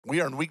We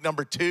are in week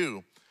number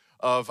 2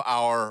 of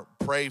our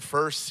Pray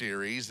First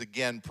series.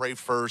 Again, Pray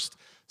First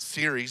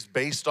series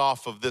based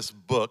off of this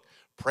book,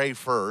 Pray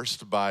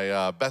First,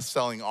 by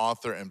best-selling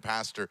author and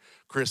pastor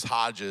Chris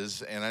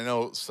Hodges. And I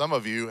know some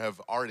of you have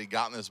already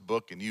gotten this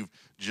book and you've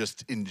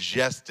just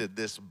ingested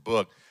this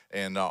book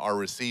and are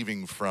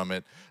receiving from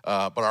it.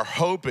 But our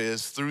hope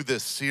is through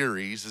this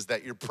series is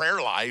that your prayer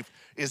life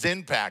is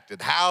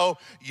impacted. How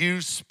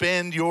you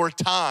spend your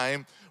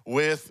time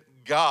with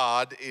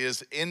God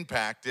is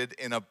impacted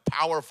in a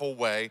powerful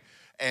way.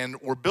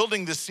 And we're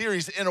building this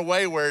series in a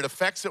way where it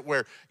affects it,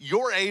 where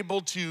you're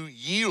able to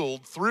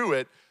yield through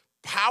it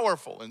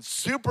powerful and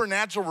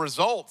supernatural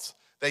results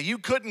that you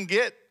couldn't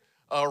get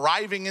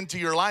arriving into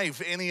your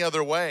life any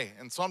other way.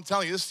 And so I'm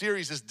telling you, this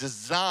series is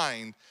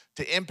designed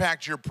to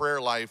impact your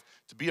prayer life,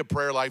 to be a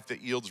prayer life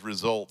that yields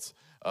results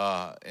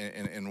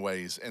in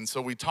ways. And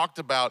so we talked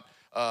about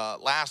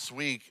last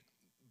week,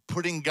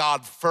 putting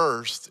God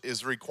first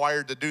is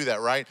required to do that,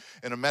 right?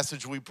 In a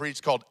message we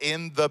preached called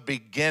In the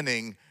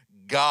Beginning,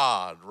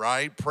 God,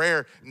 right?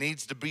 Prayer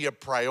needs to be a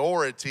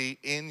priority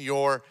in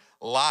your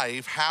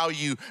life. How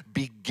you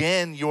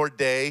begin your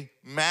day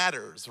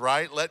matters,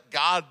 right? Let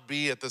God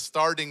be at the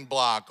starting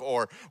block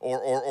or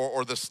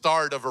the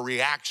start of a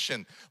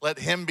reaction. Let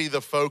Him be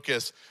the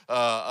focus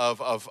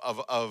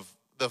of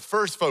the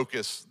first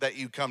focus that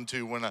you come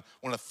to when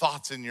a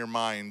thought's in your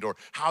mind, or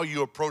how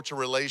you approach a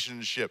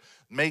relationship.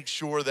 Make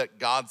sure that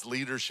God's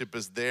leadership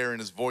is there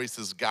and His voice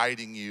is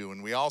guiding you.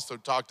 And we also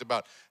talked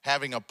about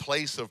having a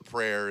place of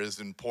prayer is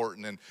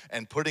important,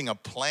 and putting a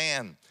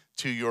plan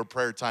to your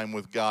prayer time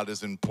with God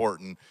is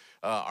important.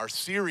 Our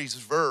series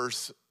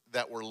verse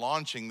that we're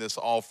launching this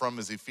all from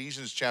is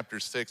Ephesians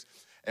chapter 6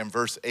 and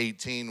verse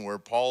 18, where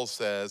Paul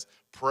says,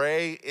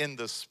 pray in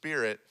the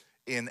Spirit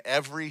in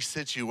every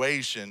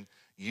situation.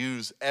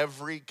 Use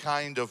every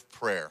kind of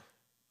prayer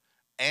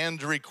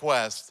and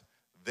request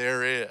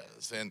there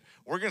is. And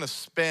we're going to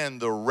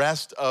spend the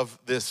rest of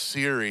this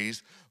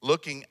series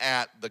looking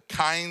at the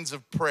kinds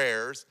of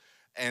prayers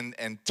and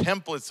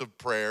templates of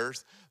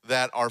prayers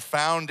that are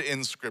found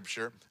in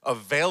Scripture,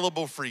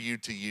 available for you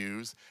to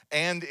use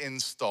and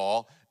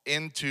install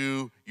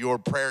into your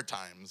prayer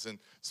times. And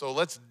so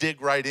let's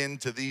dig right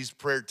into these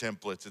prayer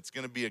templates. It's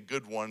going to be a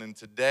good one. And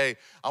today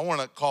I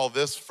want to call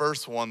this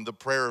first one the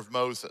Prayer of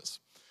Moses.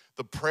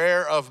 The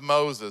Prayer of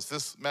Moses.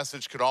 This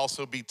message could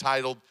also be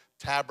titled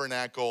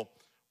Tabernacle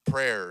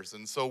Prayers.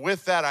 And so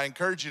with that, I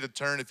encourage you to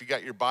turn, if you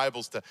got your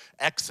Bibles, to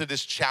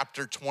Exodus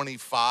chapter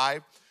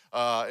 25.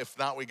 If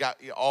not, we got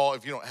all,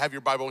 if you don't have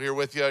your Bible here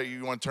with you,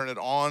 you want to turn it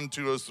on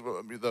to us,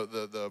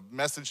 the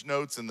message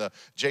notes and the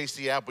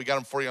JC app. We got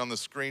them for you on the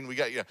screen. We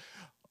got you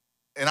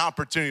an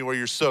opportunity where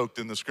you're soaked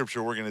in the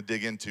scripture we're going to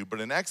dig into.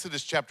 But in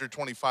Exodus chapter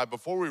 25,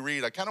 before we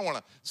read, I kind of want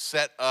to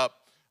set up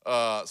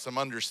some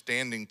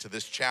understanding to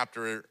this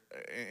chapter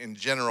in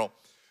general.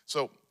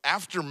 So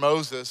after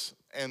Moses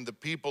and the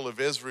people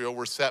of Israel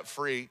were set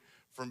free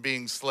from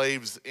being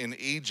slaves in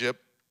Egypt,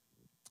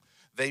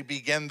 they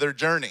began their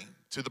journey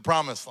to the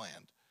promised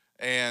land.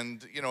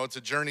 And, you know, it's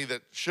a journey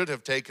that should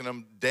have taken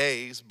them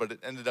days, but it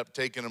ended up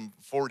taking them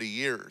 40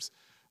 years,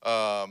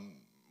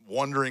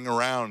 wandering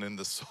around in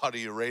the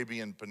Saudi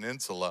Arabian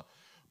peninsula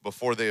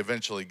before they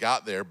eventually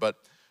got there. But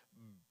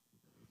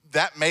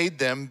that made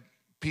them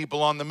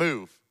people on the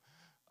move.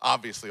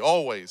 Obviously,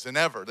 always and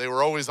ever. They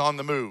were always on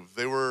the move.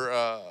 They were,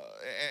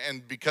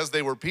 and because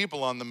they were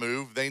people on the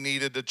move, they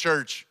needed a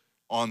church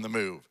on the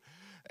move.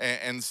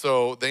 And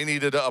so they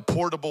needed a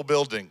portable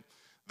building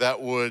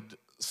that would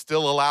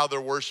still allow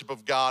their worship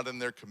of God and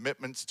their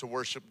commitments to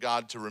worship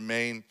God to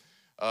remain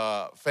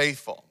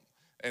faithful.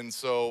 And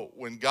so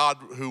when God,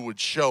 who would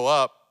show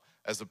up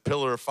as a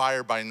pillar of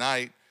fire by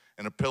night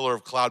and a pillar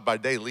of cloud by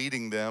day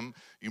leading them,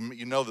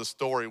 you know the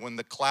story. When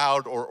the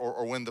cloud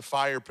or when the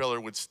fire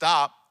pillar would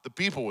stop, the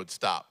people would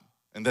stop,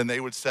 and then they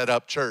would set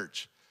up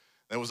church.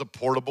 It was a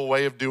portable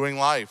way of doing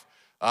life.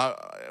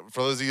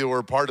 For those of you who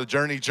were part of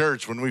Journey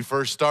Church when we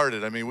first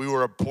started, I mean, we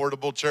were a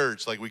portable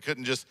church. Like, we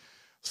couldn't just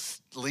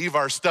leave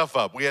our stuff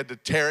up. We had to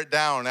tear it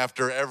down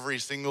after every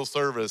single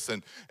service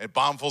and at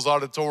Bonfils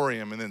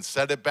Auditorium and then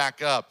set it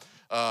back up.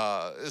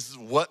 This is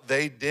what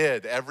they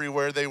did.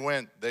 Everywhere they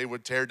went, they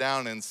would tear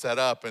down and set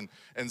up.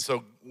 And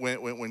so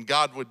when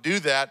God would do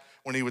that,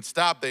 when He would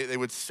stop, they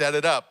would set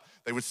it up.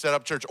 They would set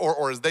up church,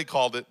 or as they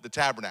called it, the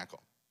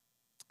tabernacle.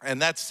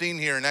 And that's seen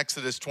here in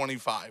Exodus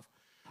 25,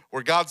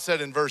 where God said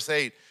in verse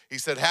 8, He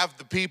said, have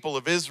the people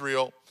of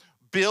Israel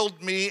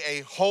build me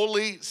a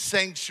holy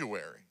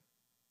sanctuary.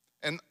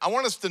 And I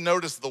want us to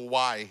notice the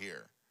why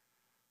here,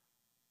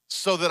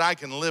 so that I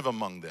can live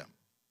among them.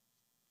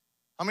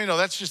 I mean, no,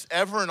 that's just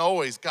ever and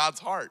always God's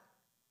heart.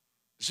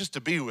 It's just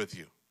to be with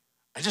you.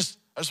 I just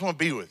want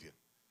to be with you.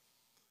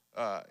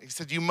 He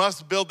said, you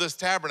must build this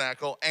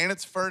tabernacle and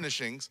its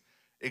furnishings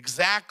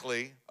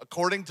exactly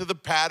according to the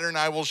pattern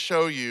I will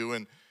show you.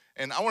 And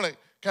I want to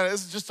kind of,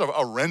 this is just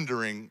a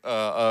rendering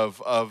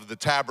of the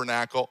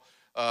tabernacle.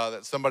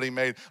 that somebody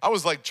made. I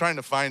was like trying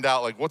to find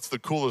out like what's the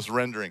coolest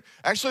rendering.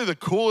 Actually, the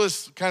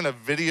coolest kind of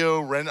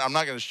video render, I'm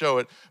not gonna show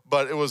it,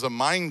 but it was a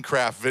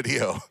Minecraft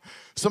video.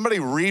 Somebody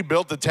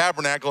rebuilt the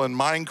tabernacle in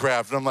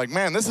Minecraft, and I'm like,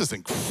 man, this is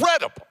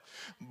incredible.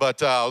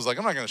 But I was like,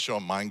 I'm not gonna show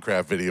a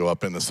Minecraft video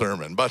up in the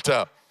sermon. But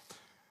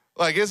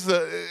like it's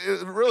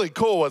really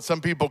cool what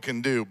some people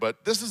can do.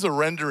 But this is a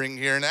rendering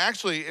here. And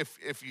actually,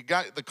 if you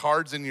got the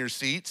cards in your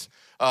seats,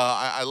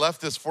 I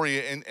left this for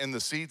you in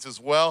the seats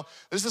as well.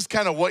 This is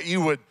kind of what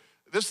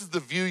this is the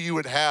view you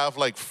would have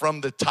like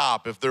from the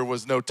top if there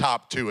was no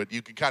top to it.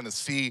 You could kind of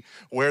see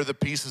where the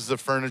pieces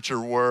of furniture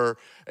were.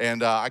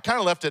 And I kind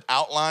of left it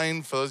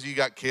outlined for those of you who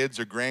got kids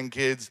or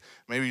grandkids.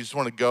 Maybe you just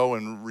want to go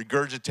and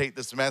regurgitate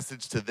this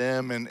message to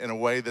them in a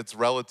way that's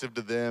relative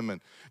to them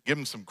and give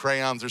them some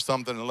crayons or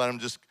something and let them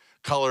just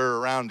color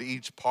around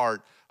each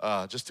part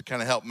just to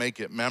kind of help make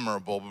it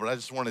memorable. But I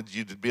just wanted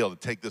you to be able to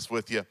take this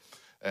with you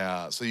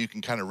so you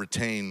can kind of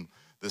retain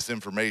this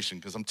information,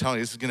 because I'm telling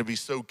you, this is going to be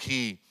so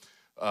key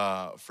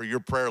for your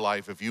prayer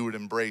life if you would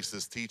embrace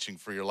this teaching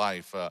for your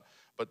life.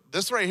 But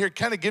this right here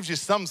kind of gives you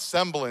some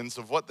semblance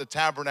of what the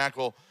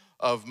tabernacle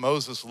of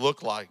Moses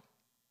looked like.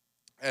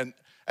 And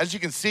as you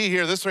can see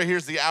here, this right here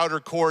is the outer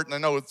court, and I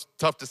know it's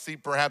tough to see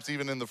perhaps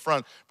even in the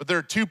front, but there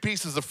are two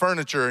pieces of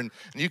furniture, and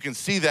you can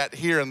see that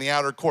here in the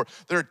outer court.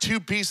 There are two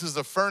pieces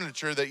of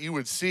furniture that you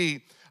would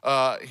see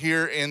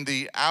here in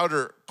the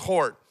outer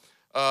court,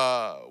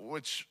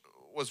 which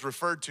was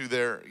referred to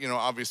there,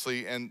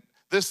 obviously, and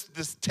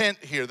this tent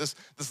here, this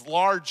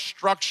large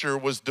structure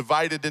was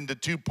divided into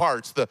two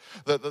parts.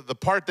 The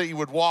part that you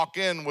would walk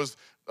in was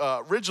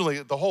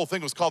originally, the whole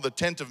thing was called the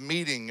tent of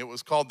meeting. It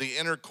was called the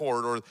inner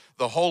court or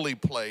the holy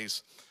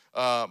place.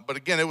 But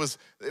again, it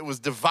was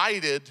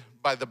divided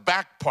by the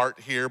back part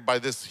here by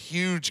this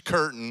huge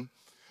curtain,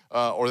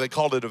 or they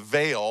called it a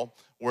veil,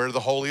 where the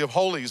Holy of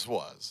Holies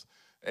was.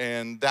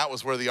 And that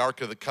was where the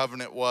Ark of the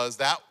Covenant was.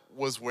 That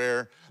was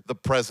where the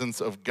presence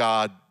of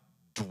God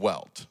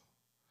dwelt.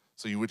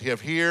 So you would have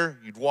here,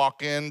 you'd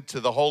walk into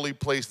the holy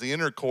place, the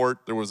inner court.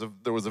 There was a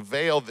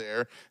veil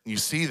there, and you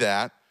see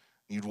that.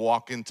 You'd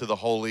walk into the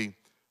Holy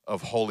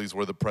of Holies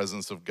where the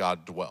presence of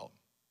God dwelt.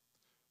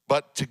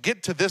 But to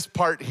get to this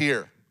part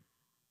here,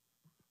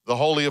 the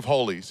Holy of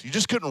Holies, you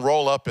just couldn't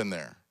roll up in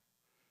there.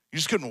 You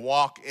just couldn't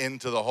walk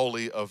into the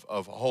Holy of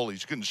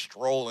Holies. You couldn't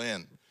stroll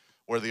in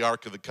where the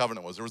Ark of the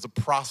Covenant was. There was a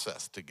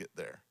process to get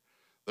there.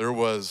 There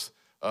was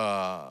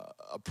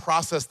a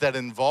process that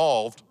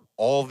involved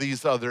all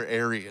these other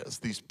areas,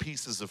 these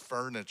pieces of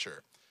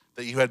furniture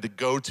that you had to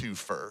go to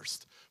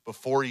first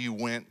before you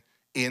went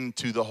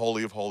into the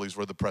Holy of Holies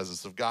where the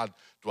presence of God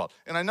dwelt.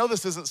 And I know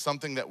this isn't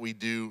something that we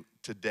do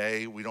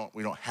today. We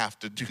don't have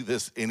to do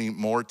this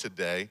anymore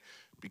today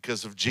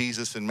because of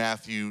Jesus in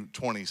Matthew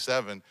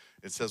 27.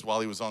 It says while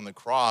he was on the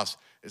cross,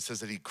 it says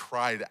that he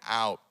cried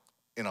out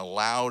in a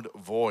loud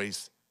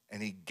voice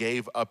and he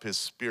gave up his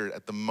spirit.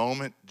 At the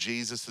moment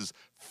Jesus'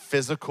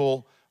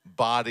 physical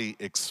body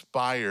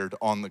expired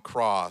on the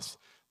cross,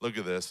 look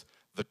at this,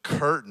 the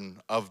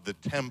curtain of the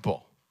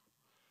temple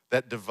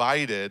that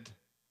divided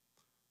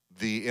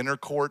the inner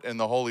court and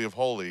the Holy of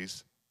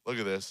Holies, look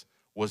at this,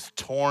 was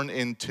torn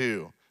in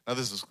two. Now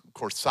this is, of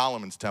course,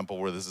 Solomon's temple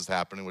where this is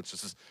happening, which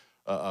is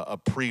a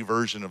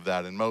pre-version of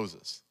that in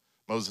Moses'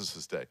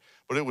 day.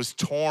 But it was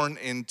torn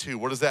in two.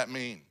 What does that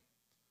mean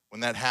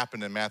when that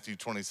happened in Matthew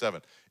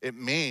 27? It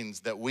means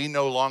that we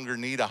no longer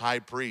need a high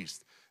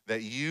priest,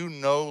 that you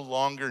no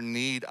longer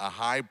need a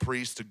high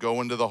priest to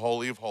go into the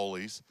Holy of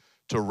Holies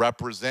to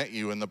represent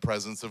you in the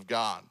presence of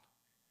God.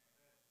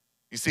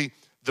 You see,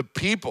 the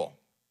people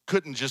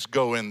couldn't just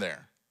go in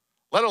there,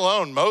 let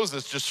alone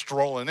Moses just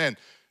strolling in.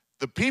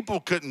 The people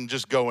couldn't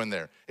just go in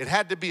there. It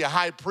had to be a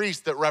high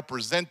priest that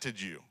represented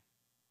you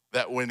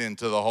that went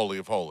into the Holy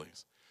of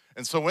Holies.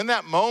 And so when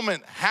that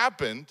moment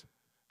happened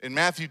in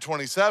Matthew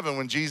 27,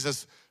 when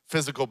Jesus'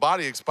 physical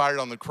body expired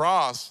on the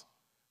cross,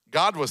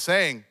 God was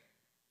saying,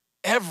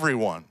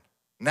 everyone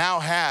now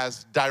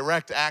has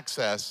direct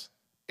access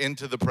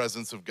into the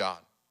presence of God.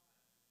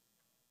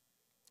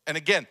 And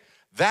again,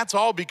 that's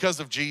all because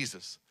of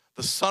Jesus,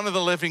 the Son of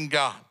the living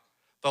God,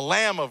 the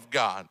Lamb of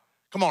God.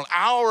 Come on,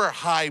 our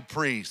high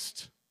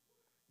priest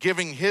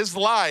giving his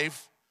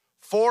life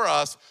for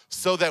us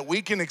so that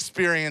we can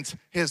experience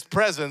his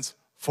presence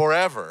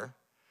forever.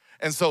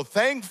 And so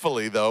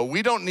thankfully, though,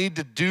 we don't need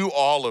to do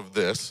all of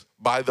this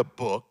by the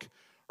book,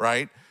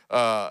 right,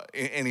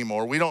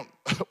 anymore. We don't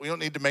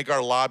need to make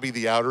our lobby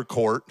the outer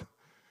court.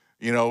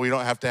 We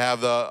don't have to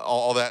have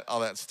all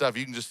that stuff.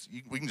 You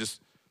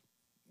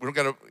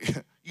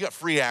got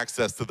free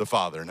access to the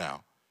Father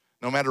now,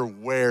 no matter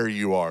where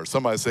you are.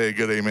 Somebody say a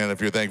good amen if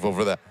you're thankful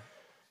for that.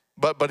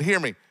 But hear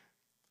me.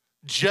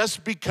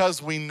 Just because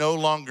we no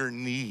longer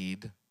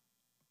need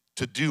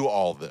to do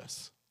all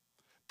this,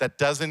 that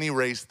doesn't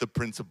erase the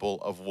principle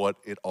of what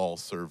it all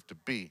served to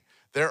be.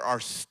 There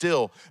are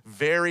still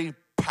very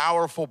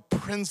powerful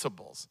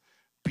principles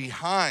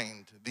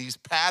behind these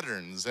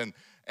patterns. And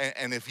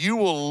if you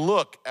will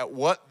look at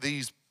what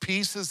these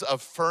pieces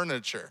of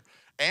furniture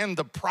and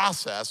the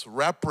process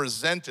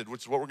represented,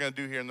 which is what we're going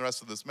to do here in the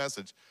rest of this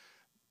message,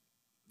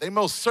 they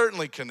most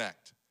certainly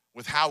connect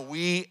with how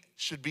we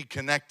should be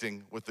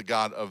connecting with the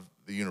God of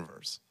the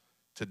universe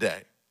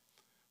today.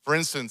 For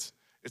instance,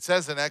 it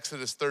says in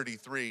Exodus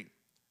 33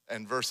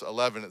 and verse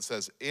 11, it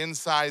says,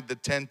 inside the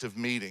tent of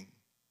meeting,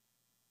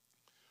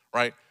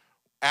 right?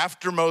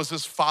 After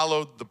Moses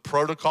followed the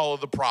protocol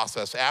of the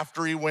process,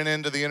 after he went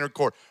into the inner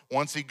court,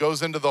 once he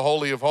goes into the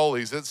Holy of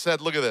Holies, it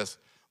said, look at this,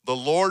 the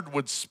Lord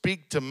would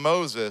speak to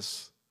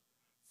Moses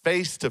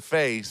face to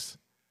face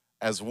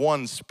as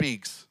one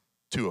speaks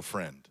to a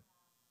friend.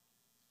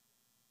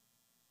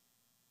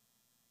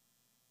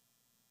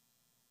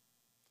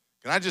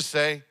 Can I just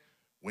say,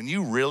 when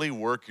you really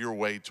work your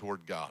way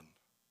toward God,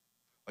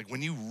 like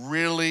when you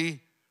really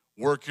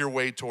work your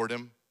way toward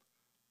him,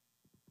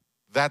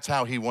 that's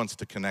how he wants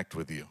to connect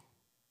with you.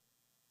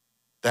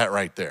 That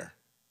right there.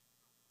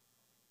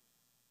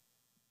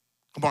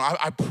 Come on,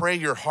 I pray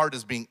your heart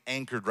is being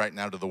anchored right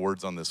now to the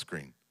words on this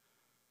screen.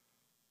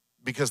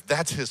 Because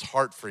that's his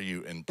heart for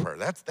you in prayer.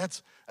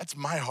 That's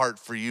my heart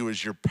for you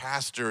as your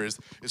pastor, is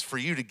for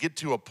you to get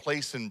to a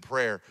place in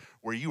prayer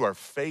where you are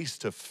face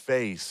to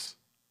face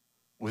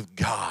with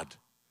God.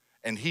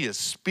 And he is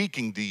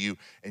speaking to you,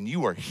 and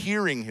you are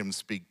hearing him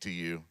speak to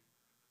you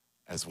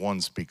as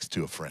one speaks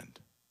to a friend.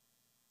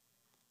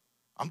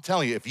 I'm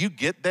telling you, if you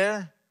get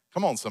there,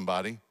 come on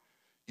somebody,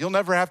 you'll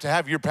never have to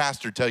have your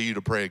pastor tell you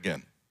to pray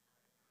again.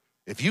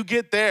 If you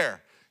get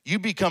there, you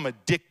become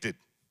addicted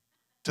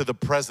to the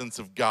presence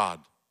of God.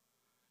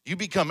 You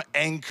become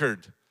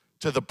anchored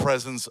to the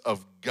presence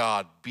of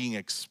God being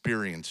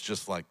experienced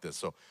just like this.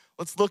 So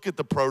let's look at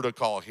the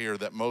protocol here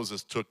that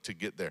Moses took to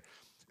get there.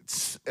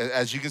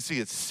 As you can see,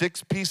 it's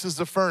 6 pieces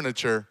of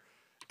furniture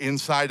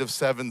inside of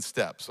 7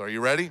 steps. Are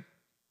you ready?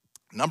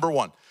 Number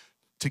 1,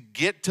 to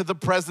get to the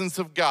presence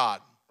of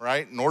God,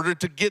 right? In order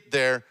to get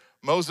there,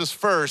 Moses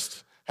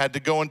first had to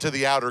go into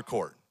the outer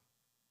court.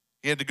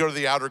 He had to go to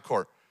the outer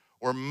court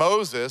where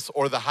Moses,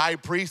 or the high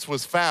priest,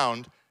 was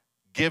found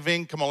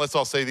giving, come on, let's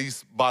all say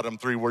these bottom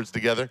 3 words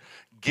together,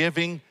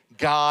 giving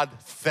God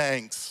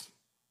thanks.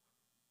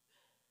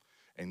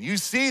 And you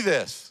see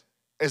this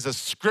as a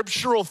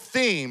scriptural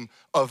theme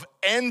of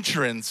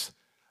entrance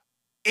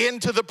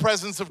into the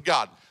presence of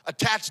God,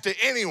 attached to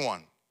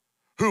anyone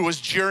who was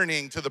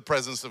journeying to the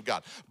presence of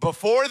God.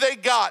 Before they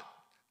got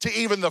to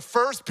even the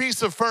first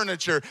piece of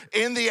furniture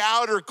in the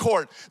outer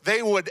court,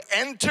 they would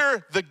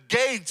enter the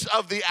gates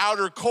of the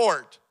outer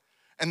court.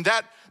 And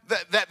that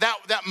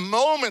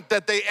moment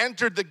that they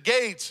entered the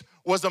gates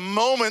was a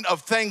moment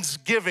of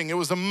thanksgiving. It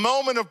was a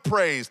moment of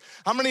praise.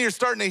 How many are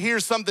starting to hear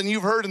something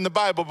you've heard in the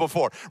Bible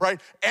before, right?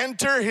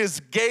 Enter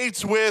his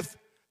gates with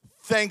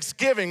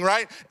thanksgiving,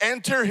 right?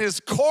 Enter his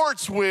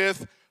courts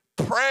with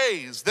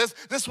praise.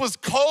 This was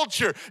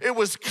culture. It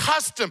was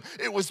custom.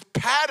 It was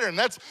pattern.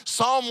 That's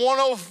Psalm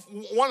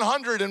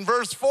 100 in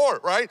verse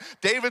 4, right?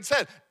 David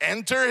said,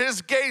 enter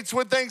his gates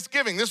with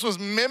thanksgiving. This was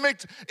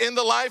mimicked in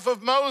the life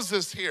of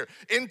Moses here.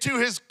 Into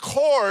his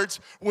courts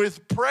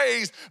with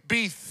praise.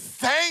 Be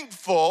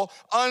thankful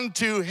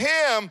unto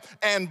him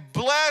and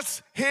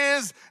bless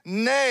his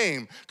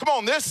name. Come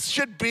on, this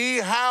should be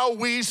how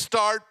we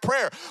start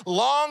prayer.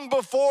 Long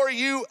before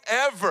you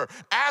ever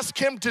ask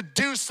him to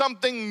do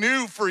something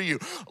new for you,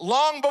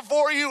 long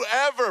before you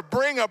ever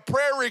bring a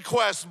prayer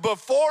request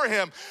before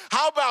him,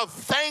 how about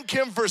thank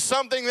him for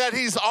something that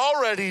he's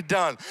already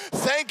done?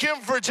 Thank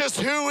him for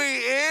just who he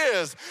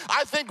is.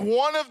 I think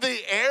one of the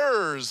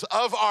errors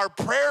of our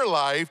prayer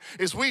life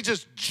is we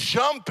just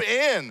jump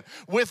in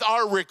with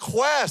our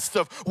request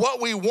of what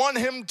we want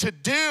him to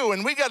do,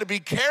 and we got to be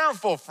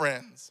careful,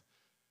 friends.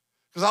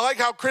 Because I like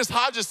how Chris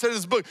Hodges said in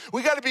his book,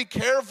 we got to be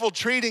careful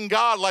treating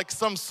God like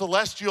some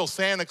celestial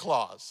Santa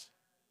Claus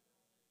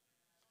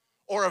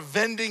or a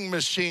vending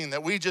machine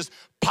that we just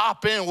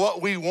pop in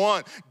what we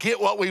want, get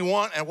what we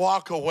want, and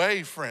walk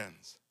away,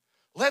 friends.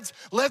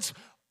 Let's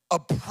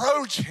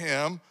approach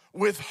him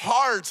with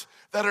hearts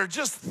that are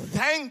just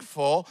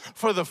thankful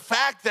for the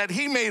fact that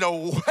he made a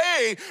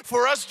way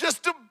for us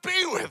just to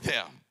be with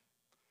him.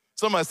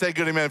 Somebody say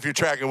good amen if you're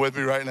tracking with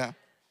me right now.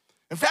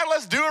 In fact,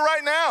 let's do it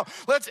right now.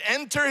 Let's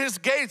enter his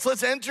gates.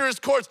 Let's enter his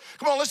courts.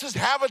 Come on, let's just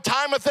have a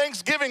time of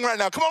thanksgiving right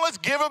now. Come on, let's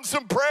give him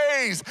some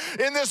praise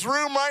in this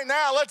room right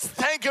now. Let's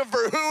thank him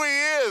for who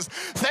he is.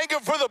 Thank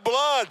him for the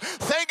blood.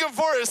 Thank him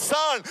for his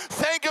son.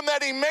 Thank him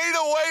that he made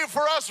a way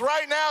for us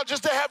right now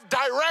just to have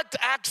direct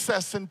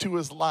access into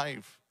his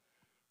life.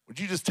 Would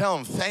you just tell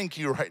him thank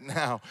you right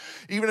now?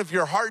 Even if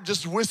your heart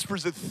just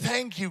whispers it,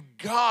 thank you,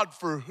 God,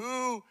 for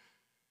who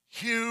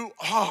you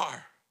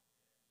are.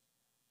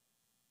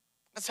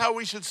 That's how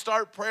we should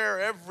start prayer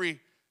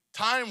every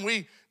time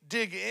we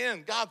dig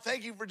in. God,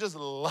 thank you for just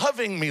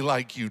loving me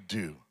like you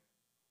do.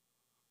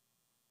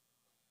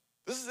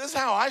 This is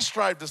how I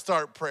strive to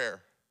start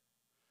prayer.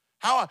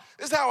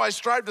 This is how I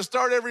strive to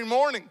start every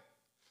morning.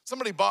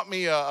 Somebody bought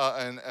me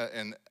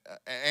an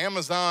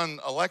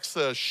Amazon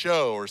Alexa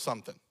show or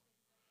something,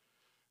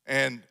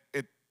 and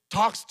it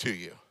talks to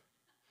you.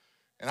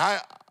 And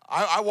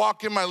I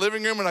walk in my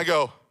living room and I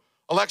go,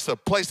 Alexa,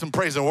 play some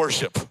praise and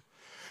worship.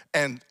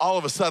 And all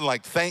of a sudden,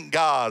 like, thank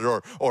God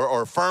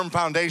or firm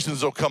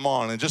foundations will come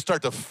on and just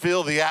start to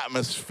fill the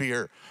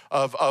atmosphere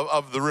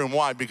of the room.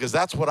 Why? Because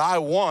that's what I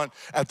want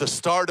at the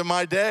start of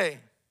my day.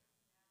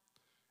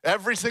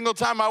 Every single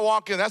time I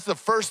walk in, that's the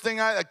first thing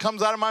that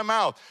comes out of my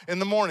mouth in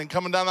the morning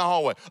coming down the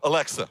hallway.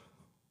 Alexa,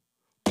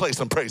 play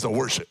some praise and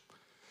worship.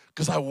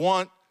 Because I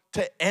want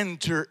to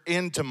enter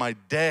into my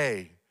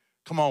day,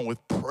 come on, with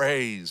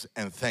praise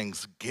and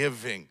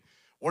thanksgiving.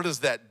 What does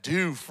that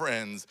do,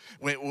 friends?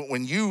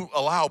 When you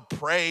allow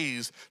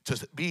praise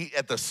to be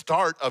at the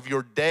start of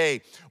your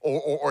day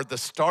or the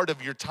start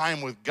of your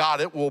time with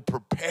God, it will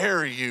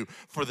prepare you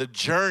for the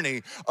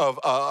journey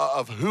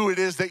of who it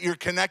is that you're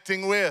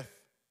connecting with.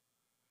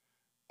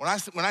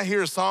 When I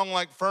hear a song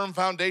like Firm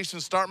Foundation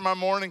start my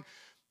morning,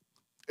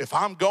 if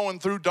I'm going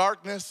through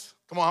darkness,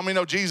 come on, how many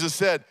know Jesus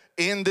said,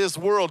 in this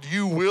world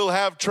you will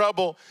have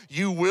trouble,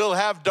 you will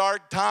have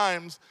dark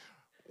times.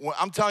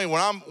 I'm telling you,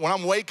 when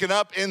I'm waking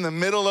up in the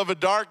middle of a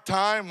dark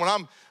time, when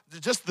I'm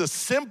just the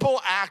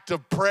simple act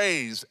of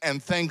praise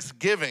and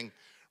thanksgiving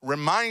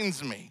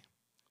reminds me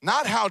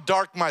not how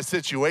dark my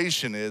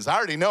situation is. I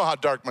already know how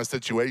dark my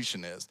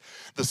situation is.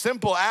 The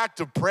simple act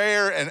of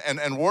prayer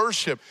and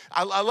worship,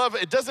 I love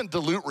it. It doesn't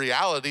dilute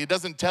reality. It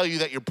doesn't tell you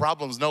that your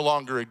problems no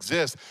longer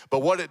exist. But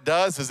what it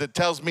does is it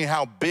tells me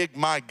how big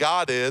my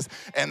God is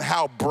and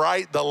how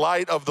bright the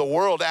light of the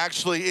world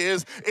actually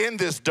is in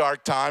this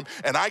dark time.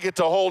 And I get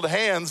to hold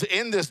hands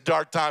in this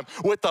dark time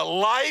with the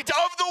light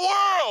of the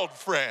world,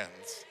 friends.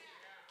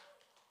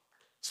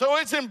 So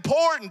it's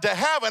important to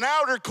have an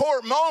outer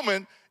court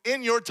moment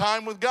in your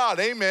time with God,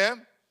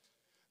 amen.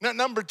 Now,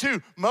 number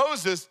two,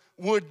 Moses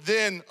would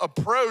then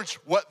approach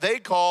what they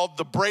called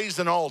the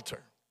brazen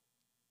altar.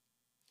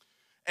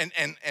 And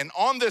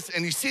on this,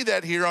 and you see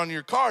that here on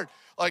your card,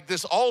 like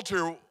this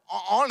altar,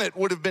 on it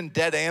would have been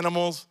dead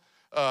animals.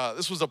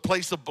 This was a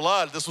place of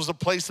blood. This was a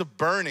place of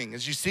burning.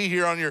 As you see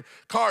here on your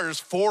card, there's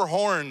 4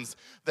 horns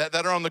that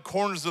are on the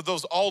corners of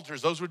those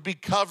altars. Those would be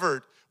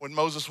covered when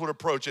Moses would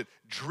approach it,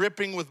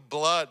 dripping with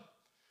blood.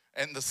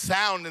 And the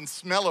sound and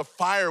smell of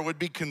fire would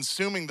be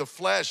consuming the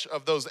flesh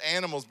of those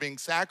animals being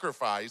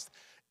sacrificed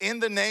in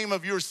the name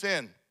of your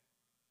sin.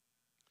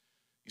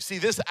 You see,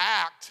 this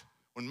act,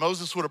 when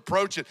Moses would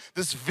approach it,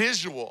 this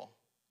visual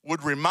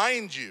would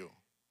remind you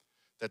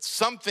that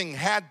something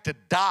had to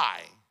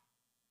die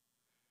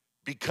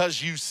because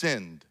you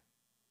sinned.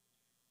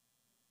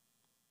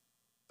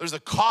 There's a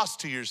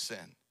cost to your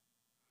sin.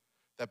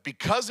 That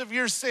because of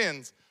your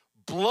sins,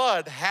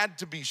 blood had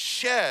to be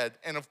shed,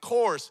 and of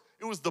course,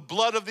 it was the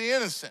blood of the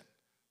innocent.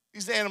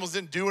 These animals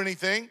didn't do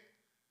anything.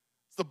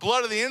 It's the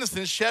blood of the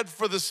innocent shed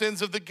for the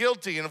sins of the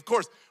guilty. And of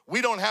course,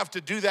 we don't have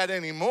to do that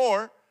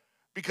anymore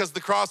because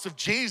the cross of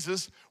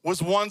Jesus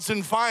was once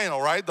and final,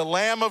 right? The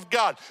Lamb of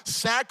God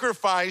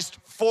sacrificed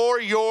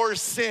for your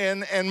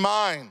sin and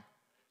mine.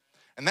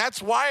 And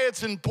that's why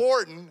it's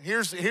important.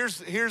 Here's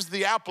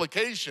the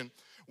application.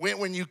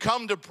 When you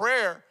come to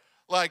prayer,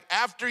 like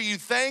after you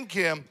thank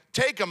him,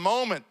 take a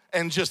moment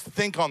and just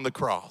think on the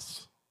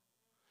cross.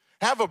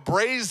 Have a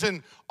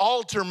brazen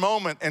altar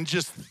moment and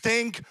just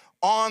think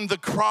on the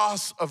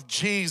cross of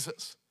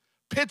Jesus.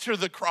 Picture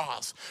the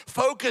cross.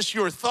 Focus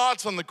your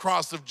thoughts on the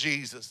cross of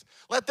Jesus.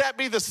 Let that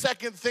be the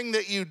second thing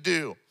that you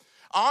do.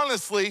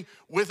 Honestly,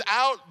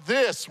 without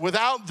this,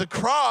 without the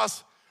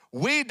cross,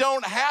 we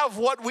don't have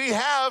what we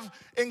have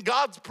in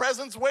God's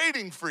presence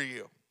waiting for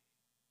you.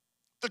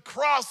 The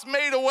cross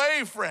made a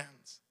way,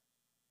 friends.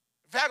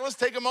 In fact, let's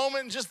take a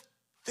moment and just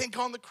think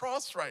on the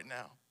cross right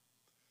now.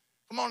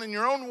 Come on, in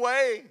your own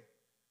way.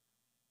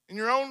 In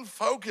your own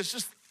focus,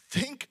 just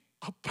think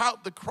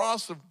about the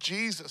cross of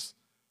Jesus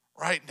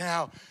right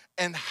now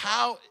and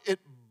how it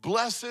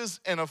blesses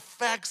and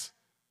affects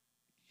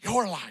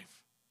your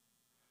life.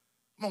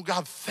 Come on,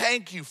 God,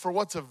 thank you for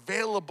what's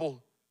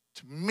available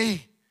to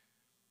me.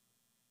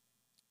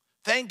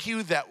 Thank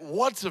you that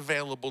what's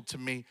available to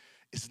me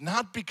is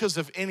not because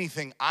of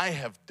anything I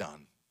have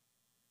done,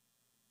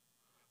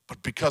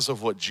 but because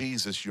of what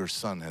Jesus, your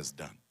son, has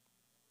done.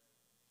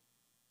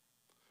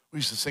 We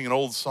used to sing an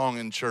old song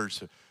in church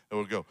that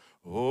would go,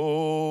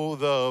 oh,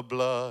 the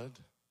blood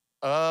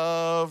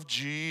of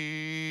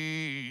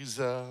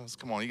Jesus.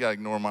 Come on, you gotta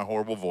ignore my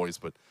horrible voice,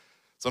 but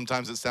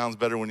sometimes it sounds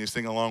better when you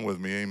sing along with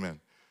me, amen.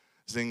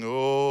 Sing,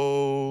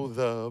 oh,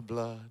 the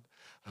blood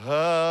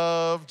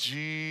of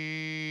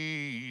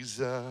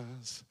Jesus.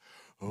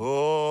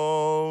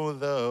 Oh,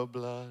 the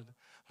blood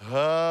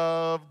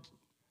of...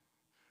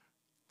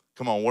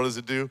 Come on, what does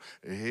it do?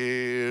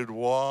 It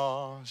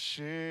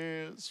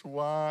washes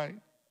white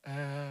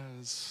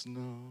as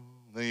snow.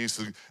 They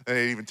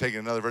even take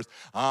another verse.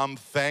 I'm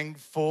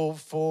thankful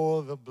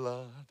for the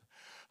blood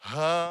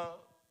of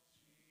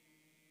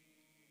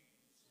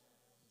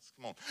Jesus.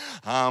 Come on.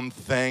 I'm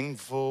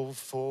thankful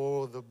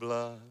for the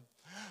blood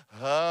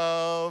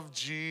of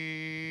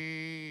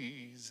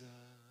Jesus.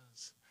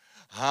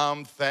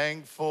 I'm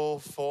thankful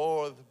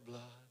for the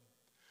blood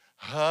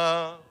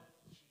of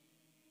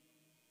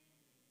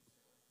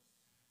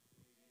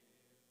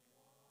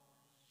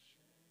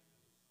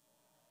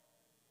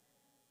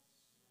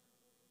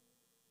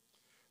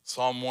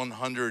Psalm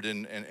 100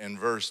 and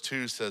verse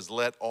 2 says,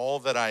 let all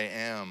that I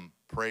am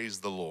praise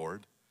the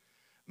Lord.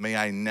 May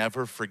I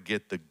never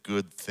forget the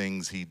good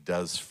things he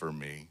does for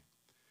me.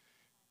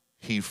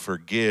 He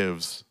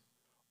forgives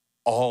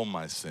all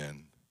my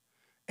sin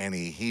and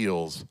he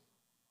heals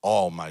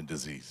all my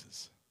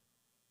diseases.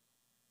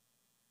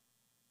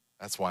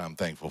 That's why I'm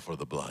thankful for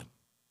the blood.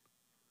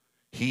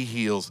 He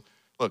heals.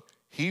 Look,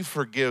 he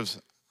forgives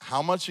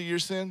how much of your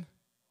sin?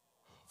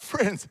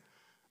 Friends,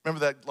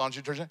 remember that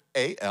laundry detergent?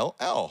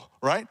 A-L-L,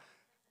 right?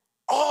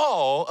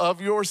 All of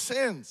your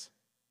sins.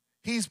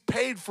 He's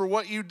paid for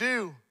what you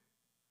do.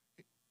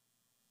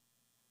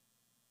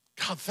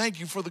 God, thank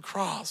you for the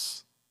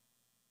cross.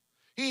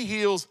 He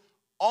heals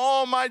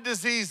all my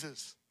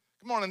diseases.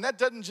 Come on, and that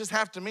doesn't just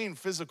have to mean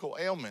physical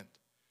ailment,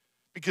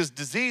 because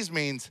disease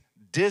means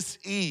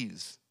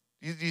dis-ease.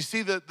 You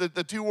see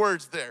the two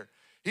words there.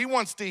 He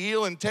wants to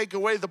heal and take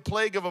away the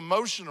plague of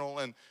emotional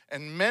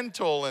and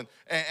mental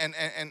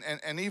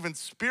and even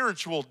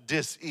spiritual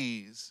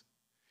dis-ease.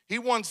 He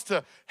wants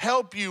to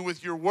help you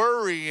with your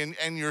worry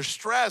and your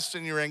stress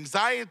and your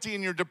anxiety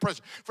and your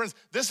depression. Friends,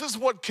 this is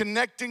what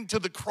connecting to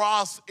the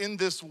cross in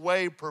this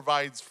way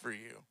provides for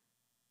you.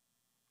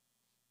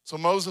 So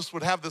Moses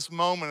would have this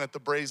moment at the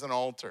brazen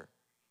altar.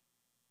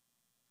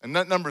 And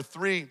nut number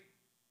 3,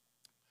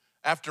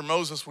 after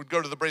Moses would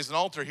go to the brazen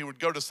altar, he would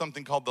go to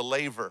something called the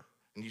laver.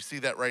 And you see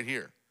that right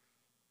here.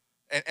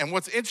 And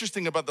what's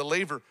interesting about the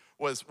laver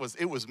was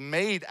it was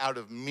made out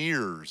of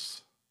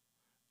mirrors.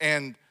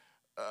 And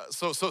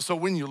so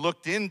when you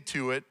looked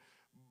into it,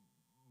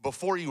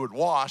 before you would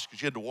wash,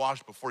 because you had to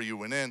wash before you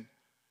went in,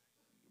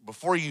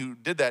 before you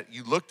did that,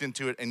 you looked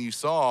into it and you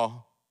saw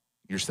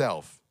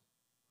yourself.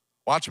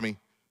 Watch me,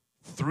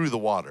 through the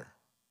water.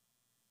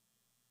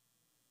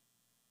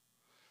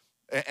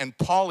 And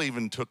Paul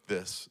even took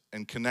this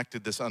and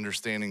connected this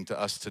understanding to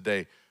us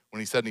today when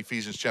he said in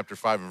Ephesians chapter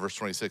 5 and verse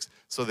 26,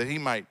 so that he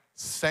might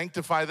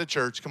sanctify the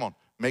church, come on,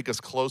 make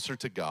us closer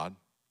to God,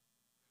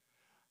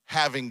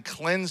 having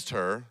cleansed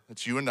her,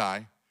 that's you and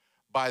I,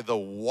 by the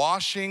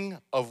washing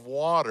of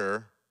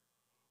water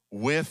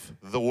with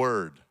the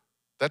word.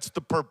 That's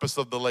the purpose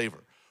of the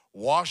laver.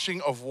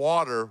 Washing of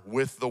water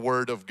with the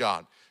word of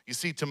God. You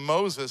see, to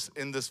Moses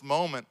in this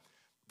moment,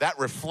 that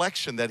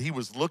reflection that he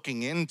was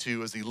looking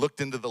into as he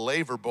looked into the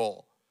laver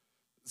bowl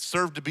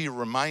served to be a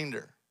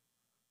reminder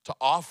to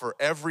offer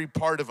every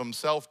part of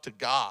himself to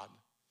God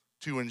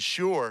to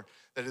ensure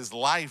that his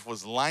life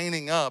was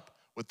lining up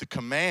with the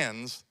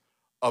commands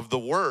of the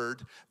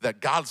word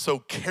that God so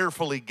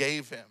carefully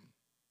gave him.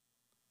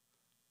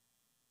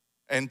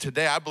 And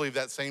today, I believe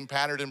that same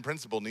pattern and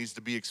principle needs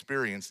to be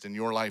experienced in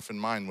your life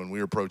and mine when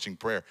we're approaching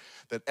prayer.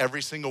 That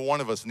every single one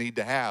of us need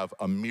to have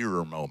a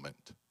mirror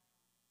moment,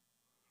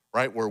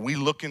 right? Where we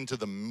look into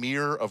the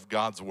mirror of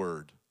God's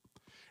word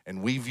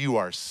and we view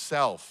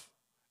ourselves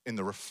in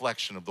the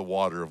reflection of the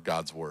water of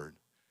God's word.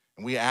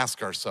 And we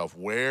ask ourselves,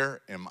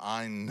 where am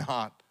I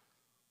not?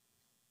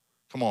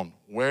 Come on,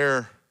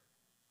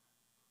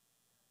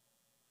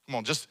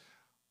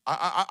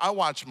 I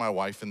watch my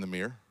wife in the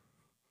mirror.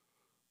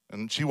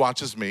 And she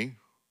watches me.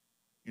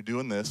 You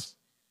doing this.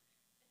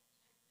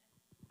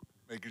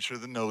 Making sure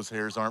the nose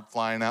hairs aren't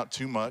flying out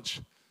too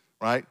much,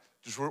 right?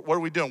 Just what are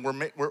we doing?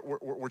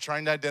 We're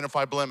trying to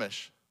identify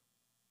blemish.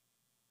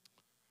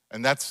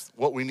 And that's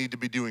what we need to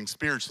be doing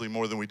spiritually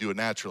more than we do it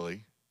naturally.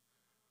 I'm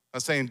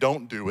not saying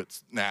don't do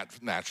it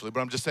naturally, but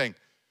I'm just saying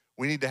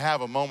we need to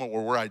have a moment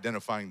where we're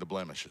identifying the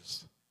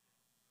blemishes.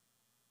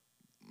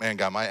 Man,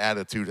 God, my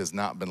attitude has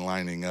not been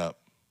lining up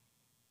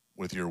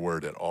with your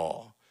word at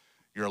all.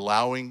 You're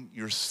allowing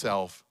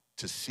yourself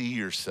to see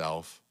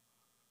yourself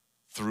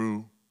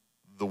through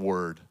the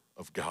word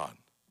of God.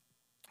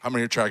 How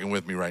many are tracking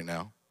with me right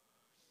now?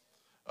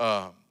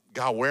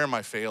 God, where am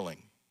I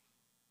failing?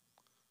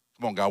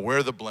 Come on, God, where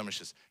are the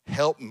blemishes?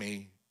 Help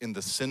me in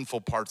the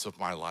sinful parts of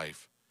my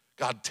life.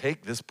 God,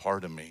 take this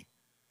part of me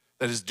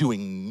that is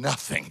doing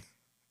nothing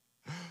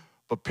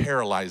but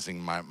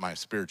paralyzing my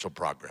spiritual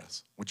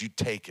progress. Would you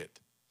take it?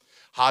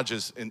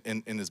 Hodges,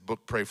 in his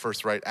book, Pray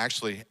First, right,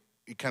 actually,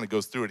 he kind of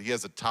goes through it. He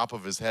has the top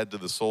of his head to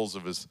the soles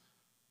of his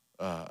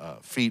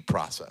feet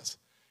process.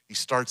 He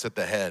starts at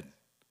the head.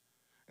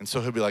 And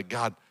so he'll be like,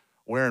 God,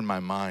 where in my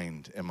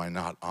mind am I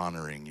not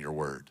honoring your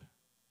word?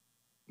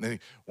 And then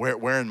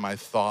where in my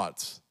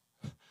thoughts,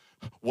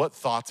 what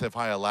thoughts have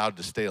I allowed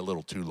to stay a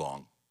little too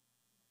long?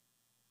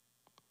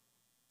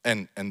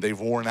 And they've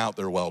worn out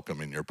their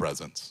welcome in your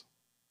presence.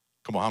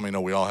 Come on, how many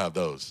know we all have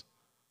those?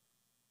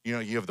 You know,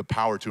 you have the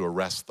power to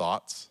arrest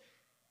thoughts.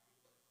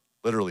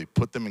 Literally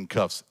put them in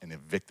cuffs and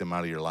evict them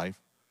out of your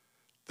life.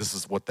 This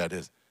is what that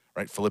is,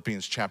 right?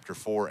 Philippians chapter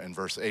 4 and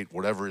verse 8,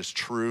 whatever is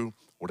true,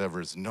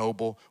 whatever is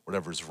noble,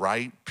 whatever is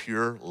right,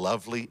 pure,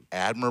 lovely,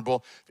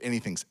 admirable, if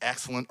anything's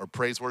excellent or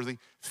praiseworthy,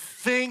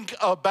 think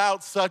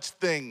about such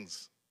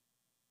things.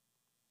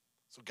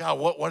 So God,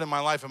 what in my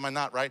life am I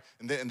not right?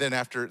 And then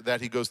after that,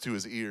 he goes to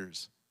his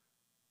ears,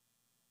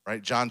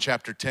 right? John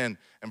chapter 10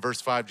 and verse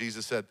 5,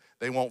 Jesus said,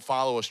 they won't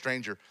follow a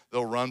stranger.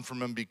 They'll run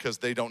from him because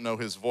they don't know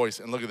his voice.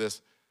 And look at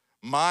this.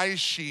 My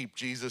sheep,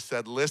 Jesus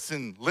said,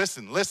 listen,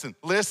 listen, listen,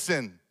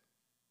 listen,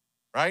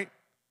 right?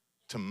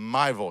 To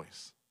my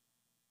voice.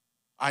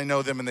 I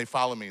know them and they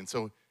follow me. And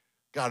so,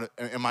 God,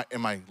 am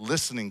I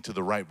listening to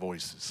the right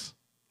voices?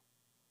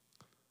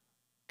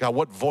 God,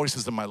 what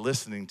voices am I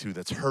listening to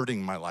that's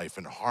hurting my life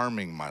and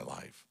harming my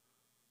life?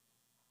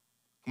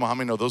 Come on, how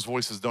many know those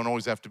voices don't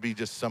always have to be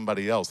just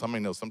somebody else? How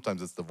many know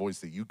sometimes it's the voice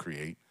that you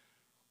create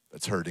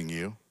that's hurting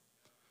you?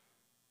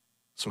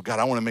 So God,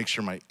 I want to make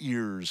sure my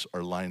ears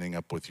are lining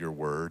up with your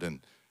word. And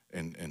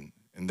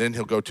then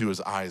he'll go to his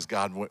eyes.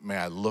 God, may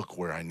I look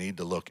where I need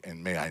to look,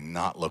 and may I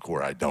not look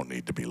where I don't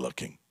need to be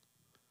looking.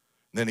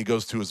 And then he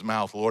goes to his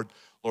mouth. Lord,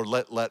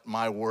 let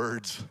my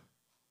words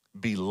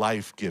be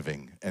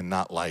life-giving and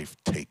not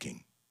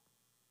life-taking.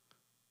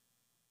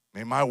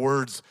 May my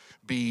words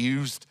be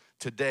used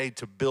today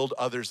to build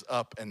others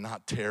up and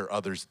not tear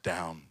others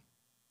down.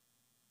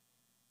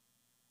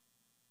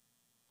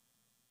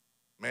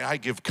 May I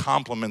give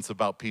compliments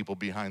about people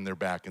behind their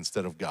back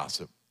instead of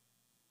gossip.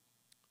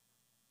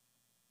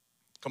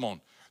 Come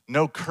on,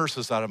 no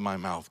curses out of my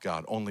mouth,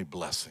 God, only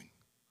blessing.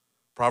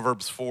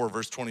 Proverbs 4,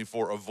 verse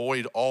 24,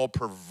 avoid all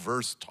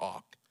perverse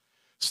talk.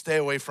 Stay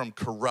away from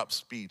corrupt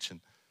speech.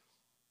 And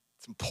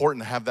it's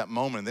important to have that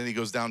moment. And then he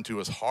goes down to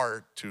his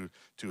heart, to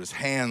his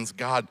hands.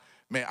 God,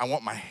 man, I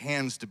want my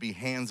hands to be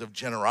hands of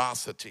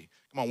generosity.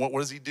 Come on,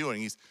 what is he doing?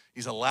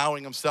 He's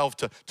allowing himself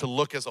to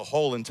look as a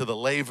whole into the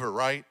laver,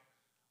 right?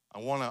 I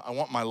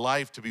want my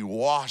life to be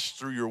washed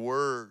through your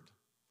word.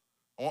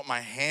 I want my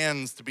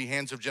hands to be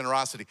hands of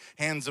generosity,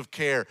 hands of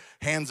care,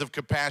 hands of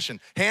compassion,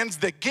 hands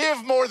that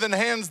give more than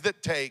hands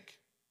that take.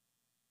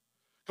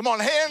 Come on,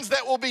 hands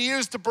that will be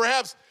used to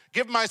perhaps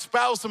give my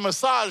spouse a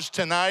massage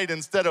tonight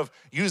instead of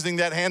using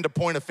that hand to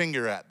point a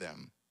finger at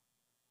them.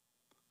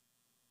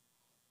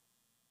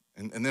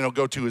 And then he'll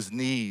go to his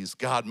knees.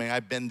 God, may I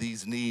bend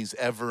these knees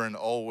ever and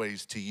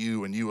always to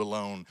you and you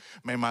alone.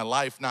 May my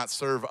life not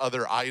serve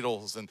other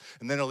idols. And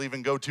then he'll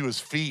even go to his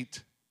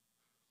feet.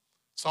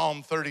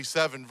 Psalm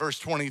 37, verse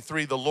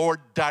 23, the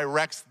Lord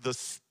directs the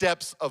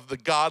steps of the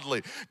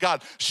godly.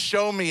 God,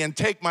 show me and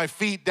take my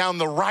feet down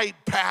the right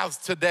paths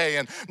today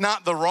and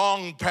not the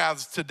wrong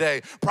paths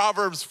today.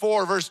 Proverbs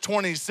 4, verse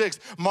 26,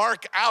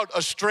 mark out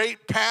a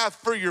straight path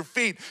for your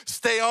feet.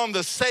 Stay on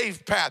the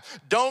safe path.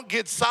 Don't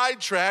get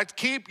sidetracked.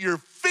 Keep your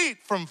feet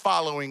from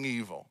following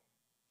evil.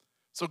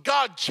 So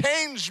God,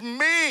 change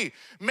me.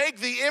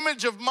 Make the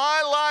image of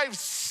my life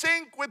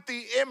sync with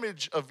the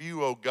image of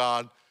you, oh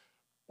God,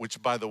 which,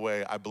 by the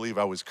way, I believe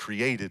I was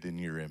created in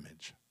your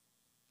image.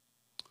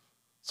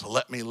 So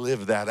let me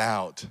live that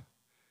out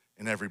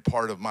in every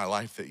part of my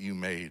life that you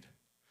made.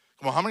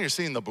 Come on, how many are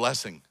seeing the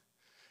blessing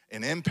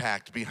and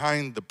impact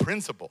behind the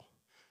principle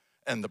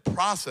and the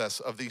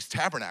process of these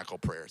tabernacle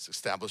prayers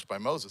established by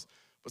Moses?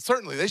 But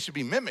certainly they should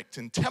be mimicked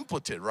and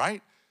templated,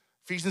 right?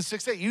 Ephesians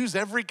 6:8, use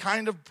every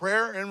kind of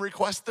prayer and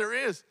request there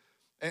is.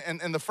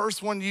 And the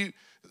first one,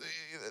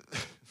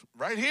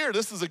 right here,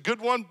 this is a good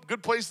one,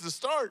 good place to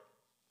start.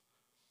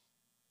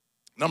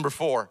 Number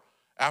 4,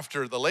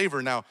 after the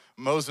laver, now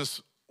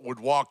Moses would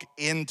walk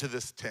into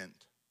this tent.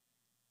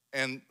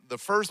 And the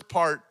first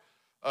part,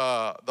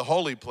 the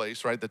holy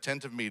place, right, the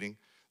tent of meeting,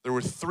 there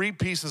were 3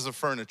 pieces of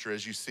furniture,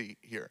 as you see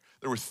here.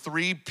 There were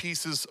 3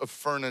 pieces of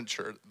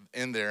furniture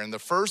in there. And the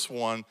first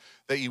one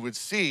that you would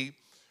see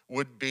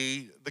would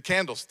be the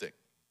candlestick.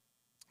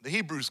 The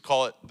Hebrews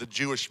call it the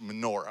Jewish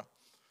menorah.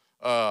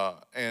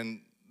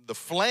 And the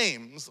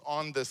flames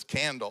on this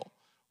candle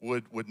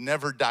would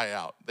never die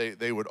out.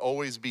 They would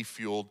always be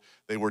fueled.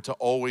 They were to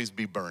always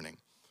be burning.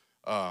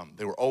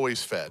 They were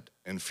always fed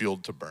and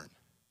fueled to burn.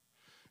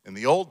 In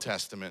the Old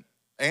Testament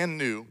and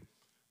New,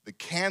 the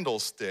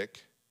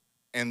candlestick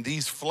and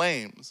these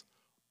flames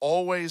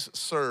always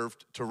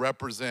served to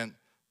represent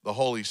the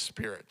Holy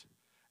Spirit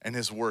and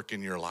his work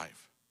in your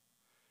life.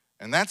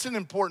 And that's an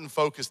important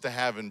focus to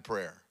have in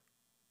prayer.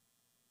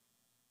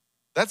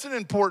 That's an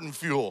important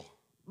fuel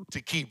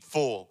to keep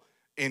full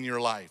in your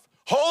life.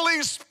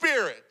 Holy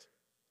Spirit,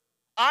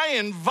 I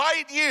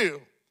invite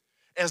you,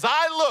 as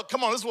I look,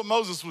 come on, this is what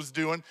Moses was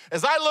doing.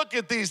 As I look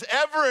at these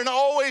ever and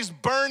always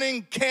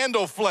burning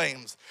candle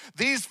flames,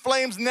 these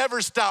flames never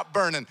stop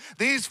burning.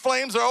 These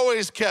flames are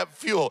always kept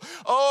fuel.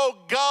 Oh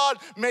God,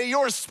 may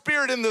your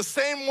Spirit in the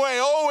same way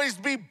always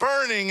be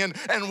burning and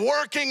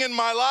working in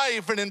my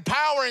life and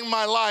empowering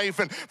my life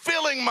and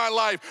filling my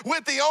life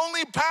with the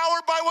only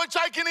power by which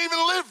I can even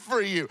live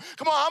for you.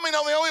 Come on, how many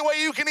know the only way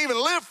you can even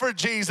live for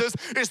Jesus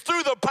is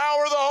through the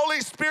power of the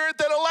Holy Spirit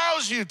that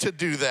allows you to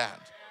do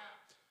that?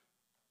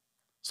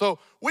 So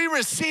we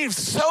receive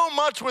so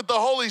much with the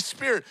Holy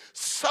Spirit.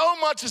 So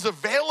much is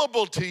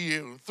available to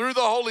you through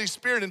the Holy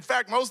Spirit. In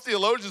fact, most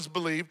theologians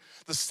believe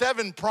the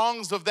 7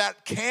 prongs of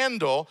that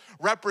candle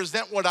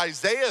represent what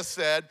Isaiah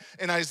said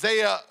in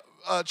Isaiah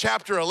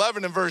chapter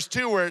 11 and verse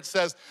 2, where it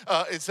says,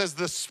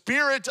 the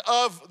Spirit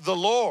of the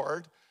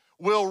Lord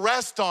will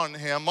rest on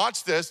him.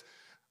 Watch this.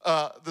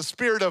 The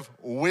spirit of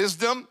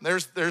wisdom,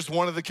 there's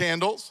one of the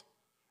candles,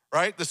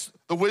 right?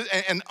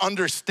 And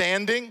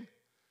understanding.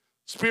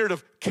 Spirit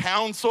of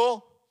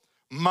counsel,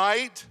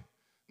 might,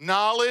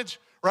 knowledge,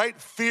 right?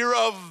 Fear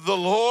of the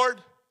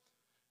Lord.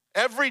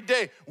 Every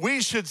day,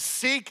 we should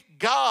seek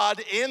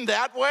God in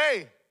that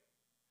way.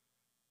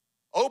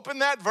 Open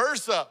that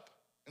verse up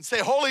and say,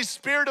 Holy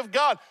Spirit of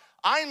God,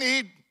 I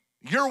need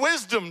your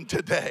wisdom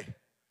today.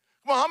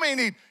 Come on, how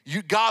many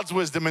need God's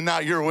wisdom and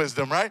not your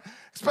wisdom, right?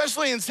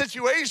 Especially in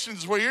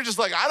situations where you're just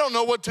like, I don't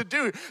know what to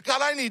do.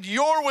 God, I need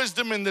your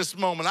wisdom in this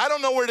moment. I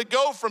don't know where to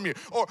go from you.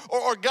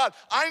 Or God,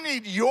 I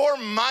need your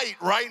might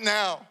right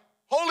now.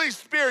 Holy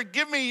Spirit,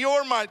 give me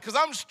your might because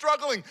I'm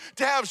struggling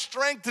to have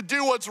strength to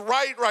do what's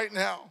right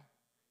now.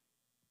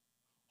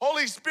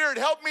 Holy Spirit,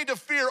 help me to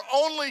fear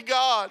only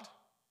God,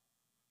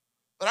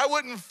 that I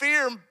wouldn't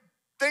fear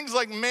things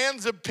like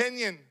man's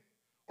opinion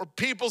or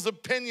people's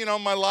opinion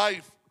on my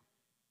life.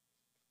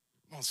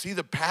 Well, see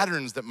the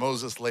patterns that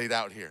Moses laid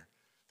out here.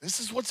 This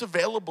is what's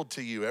available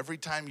to you every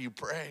time you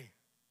pray.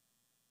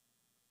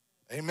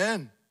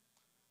 Amen.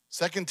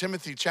 2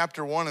 Timothy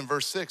chapter 1 and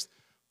verse 6,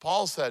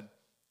 Paul said,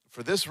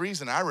 for this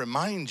reason I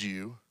remind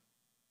you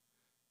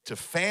to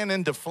fan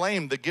into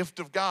flame the gift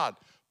of God.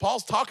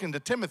 Paul's talking to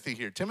Timothy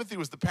here. Timothy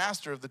was the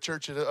pastor of the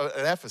church at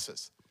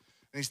Ephesus.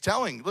 And he's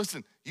telling,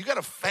 listen, you got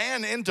to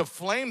fan into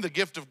flame the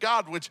gift of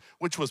God, which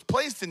was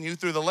placed in you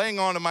through the laying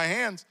on of my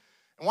hands.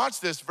 And watch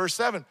this, verse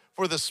 7.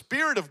 For the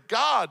Spirit of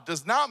God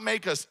does not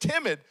make us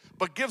timid,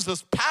 but gives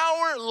us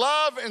power,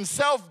 love, and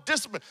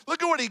self-discipline.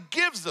 Look at what he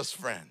gives us,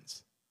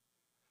 friends.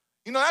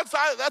 You know,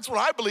 that's what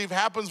I believe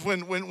happens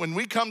when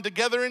we come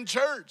together in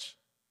church.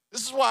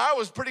 This is why I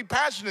was pretty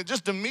passionate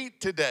just to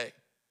meet today.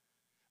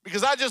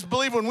 Because I just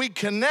believe when we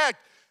connect,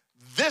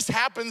 this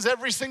happens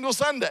every single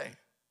Sunday.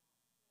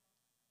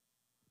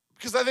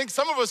 Because I think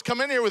some of us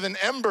come in here with an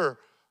ember,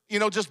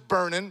 just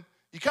burning.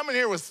 You come in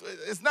here with,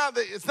 it's not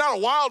a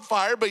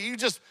wildfire, but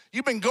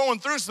you've been going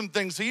through some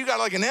things, so you got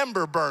like an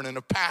ember burning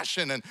of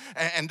passion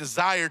and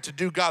desire to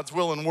do God's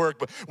will and work.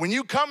 But when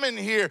you come in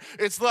here,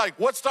 it's like,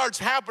 what starts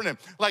happening?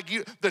 Like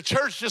the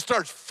church just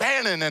starts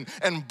fanning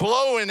and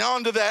blowing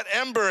onto that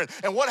ember.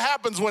 And what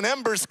happens when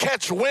embers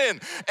catch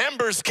wind?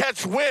 Embers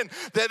catch wind,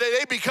 that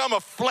they become a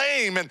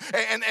flame. And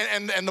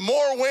the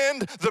more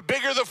wind, the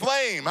bigger the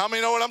flame. How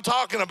many know what I'm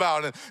talking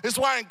about? And this is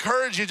why I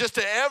encourage you just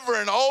to ever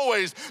and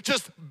always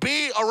just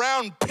be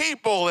around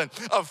people and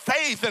of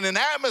faith and an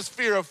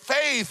atmosphere of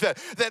faith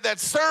that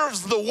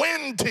serves the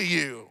wind to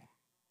you.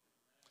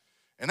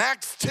 In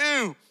Acts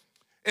 2,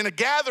 in a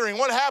gathering,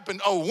 what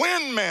happened? A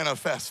wind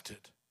manifested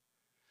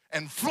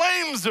and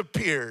flames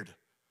appeared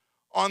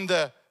on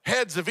the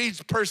heads of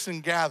each person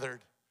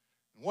gathered.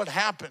 And what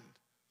happened?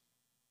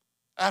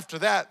 After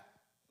that,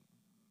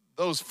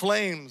 those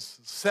flames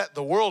set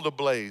the world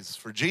ablaze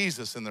for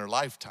Jesus in their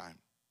lifetime.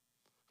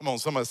 Come on,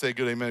 somebody say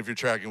good amen if you're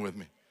tracking with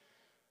me.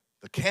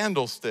 The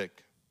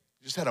candlestick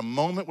just had a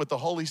moment with the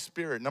Holy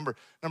Spirit. Number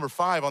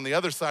 5, on the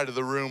other side of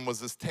the room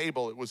was this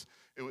table. It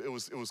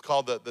was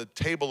called the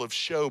table of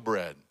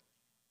showbread.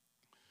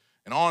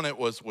 And on it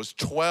was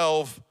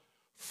 12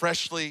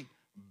 freshly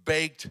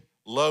baked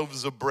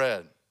loaves of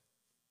bread.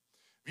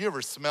 Have you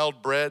ever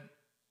smelled bread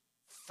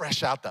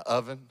fresh out the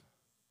oven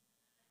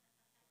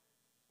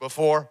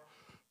before?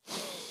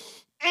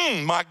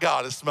 My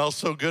God, it smells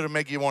so good it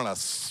make you want to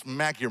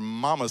smack your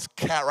mama's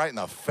cat right in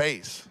the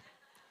face.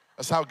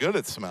 That's how good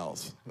it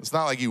smells. It's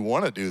not like you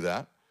want to do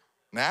that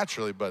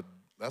naturally, but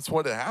that's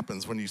what it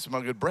happens when you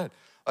smell good bread.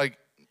 Like,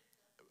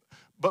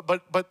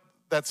 but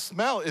that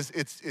smell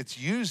it's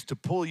used to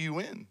pull you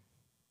in.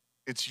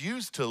 It's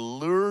used to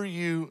lure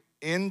you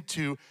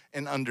into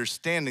an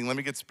understanding. Let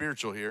me get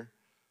spiritual here.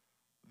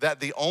 That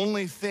the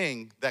only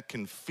thing that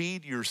can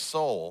feed your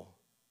soul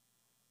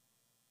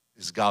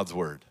is God's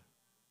word.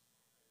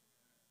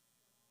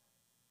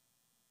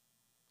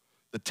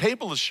 The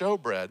table of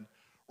showbread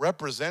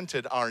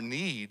represented our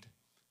need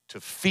to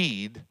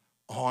feed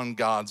on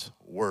God's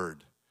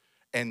word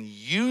and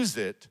use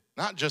it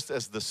not just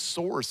as the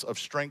source of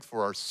strength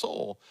for our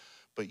soul,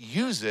 but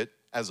use it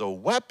as a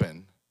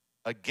weapon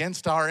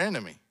against our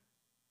enemy.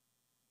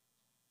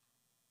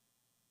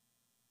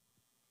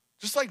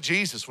 Just like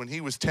Jesus when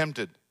he was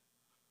tempted,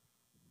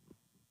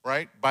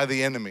 right, by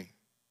the enemy,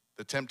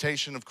 the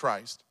temptation of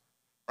Christ,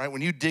 right?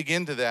 When you dig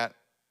into that,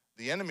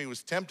 the enemy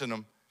was tempting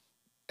him.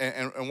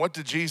 And what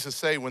did Jesus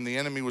say when the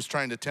enemy was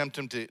trying to tempt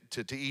him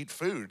to eat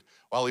food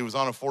while he was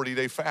on a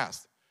 40-day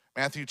fast?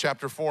 Matthew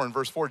chapter 4 and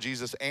verse 4,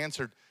 Jesus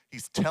answered,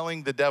 he's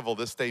telling the devil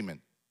this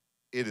statement,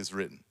 it is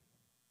written,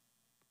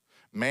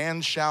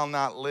 man shall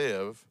not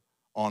live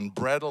on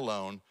bread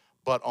alone,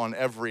 but on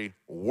every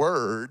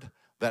word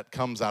that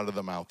comes out of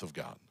the mouth of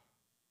God.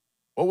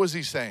 What was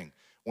he saying?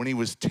 When he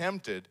was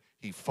tempted,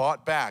 he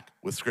fought back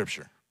with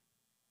Scripture.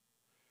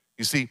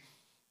 You see,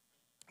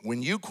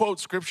 when you quote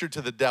Scripture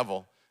to the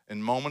devil,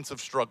 in moments of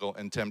struggle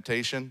and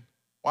temptation,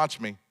 watch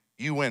me,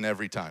 you win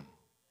every time.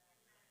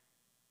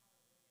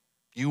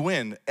 You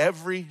win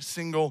every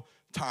single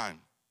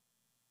time.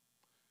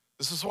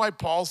 This is why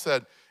Paul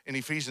said in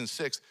Ephesians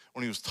 6,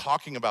 when he was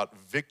talking about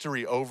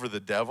victory over the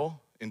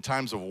devil in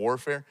times of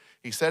warfare,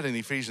 he said in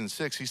Ephesians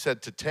 6, he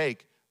said to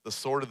take the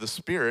sword of the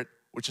Spirit,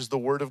 which is the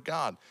word of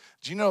God.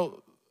 Do you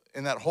know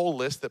in that whole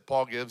list that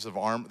Paul gives of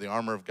the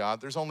armor of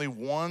God, there's only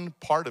one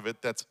part of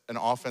it that's an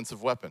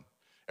offensive weapon.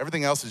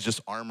 Everything else is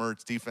just armor,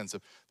 it's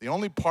defensive. The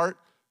only part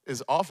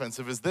is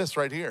offensive is this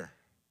right here.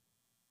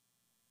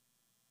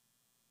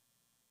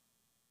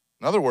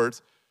 In other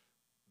words,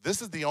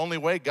 this is the only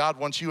way God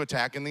wants you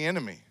attacking the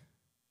enemy.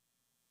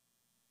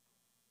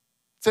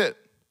 That's it.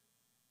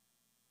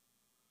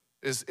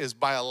 Is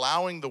by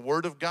allowing the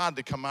word of God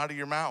to come out of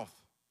your mouth.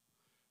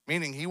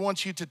 Meaning he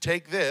wants you to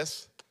take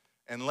this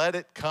and let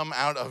it come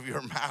out of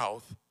your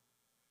mouth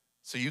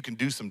so you can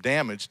do some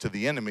damage to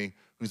the enemy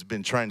who's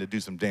been trying to do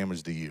some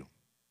damage to you.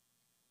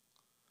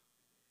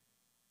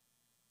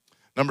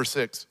 Number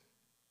 6,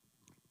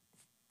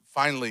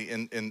 finally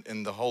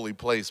in the holy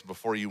place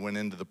before you went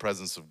into the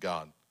presence of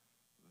God,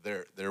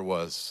 there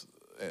was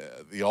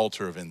the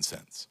altar of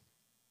incense.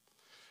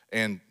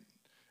 And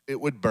it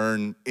would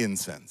burn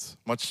incense.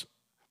 Much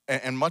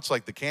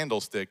like the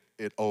candlestick,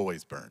 it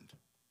always burned.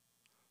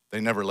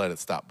 They never let it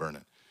stop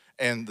burning.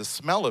 And the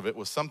smell of it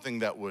was something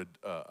that would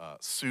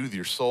soothe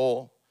your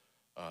soul,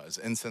 as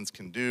incense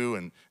can do.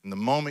 And in the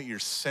moment your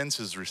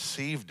senses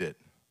received it,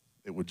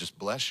 it would just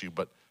bless you.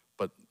 But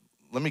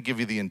let me give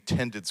you the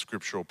intended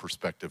scriptural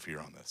perspective here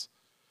on this.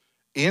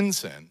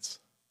 Incense,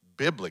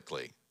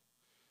 biblically,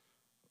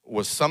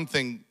 was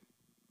something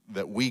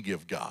that we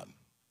give God.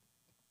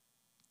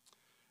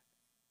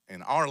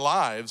 And our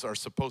lives are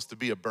supposed to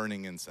be a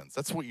burning incense.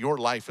 That's what your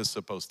life is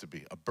supposed to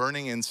be, a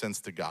burning incense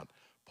to God.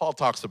 Paul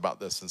talks about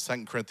this in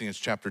 2 Corinthians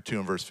chapter 2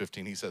 and verse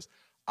 15. He says,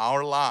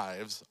 our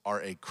lives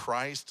are a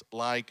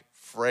Christ-like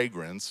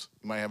fragrance.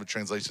 You might have a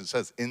translation that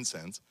says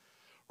incense,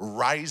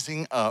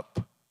 rising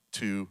up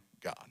to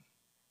God.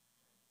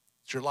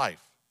 It's your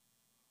life.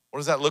 What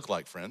does that look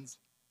like, friends?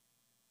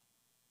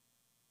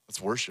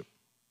 It's worship.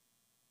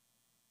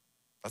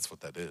 That's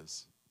what that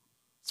is.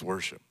 It's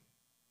worship.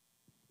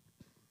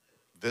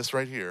 This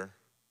right here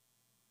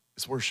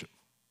is worship.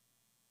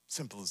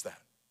 Simple as that.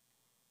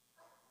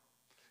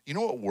 You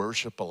know what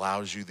worship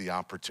allows you the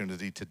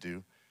opportunity to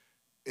do?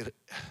 It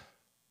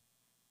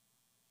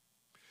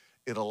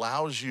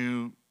allows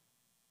you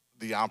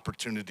the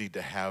opportunity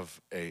to have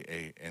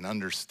an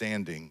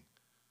understanding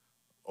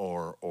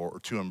or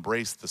to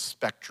embrace the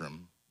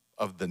spectrum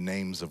of the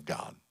names of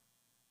God.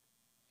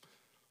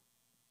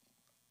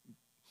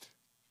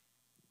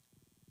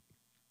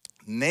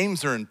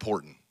 Names are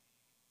important.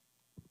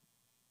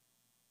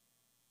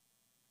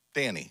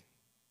 Danny.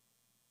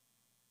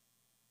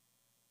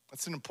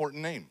 That's an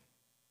important name.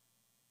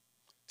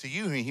 To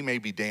you, he may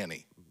be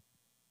Danny.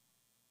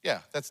 Yeah,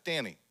 that's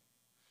Danny.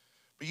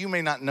 But you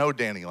may not know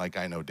Danny like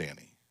I know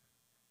Danny.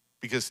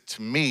 Because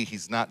to me,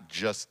 he's not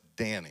just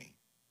Danny.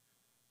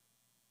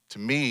 To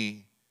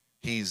me,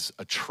 he's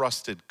a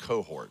trusted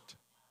cohort.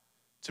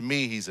 To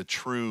me, he's a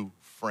true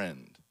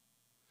friend.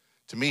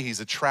 To me, he's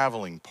a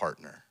traveling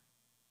partner.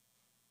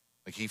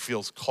 Like he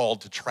feels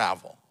called to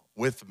travel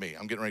with me.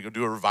 I'm getting ready to go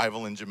do a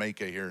revival in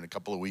Jamaica here in a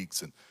couple of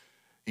weeks, and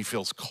he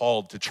feels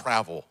called to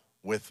travel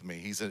with me.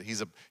 He's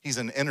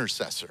an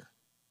intercessor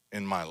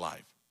in my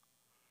life.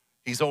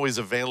 He's always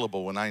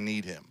available when I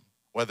need him,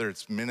 whether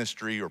it's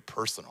ministry or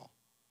personal.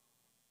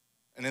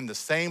 And in the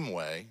same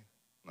way,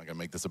 I'm not gonna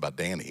make this about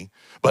Danny,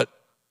 but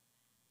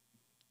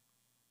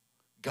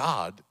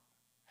God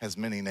has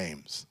many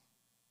names,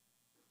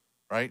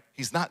 right?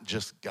 He's not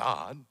just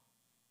God.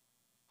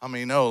 How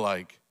many know,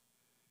 like,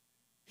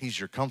 he's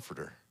your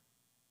comforter?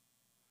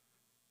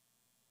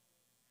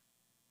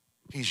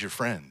 He's your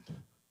friend.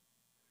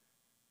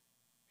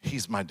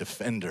 He's my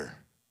defender.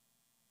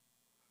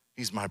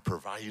 He's my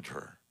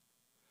provider.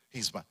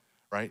 He's my,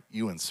 right?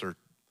 You insert,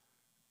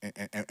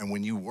 and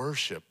when you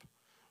worship,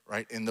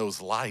 right, in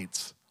those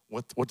lights,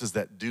 what does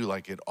that do?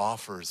 Like it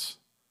offers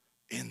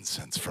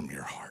incense from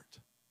your heart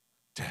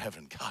to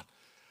heaven. God,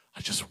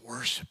 I just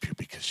worship you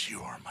because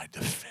you are my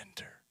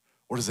defender.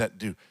 What does that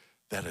do?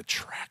 That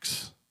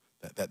attracts,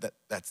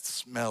 that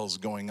smells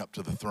going up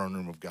to the throne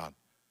room of God.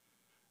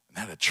 And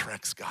that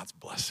attracts God's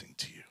blessing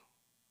to you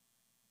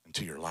and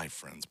to your life,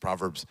 friends.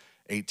 Proverbs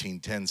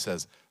 18:10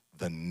 says,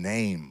 the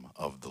name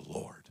of the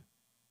Lord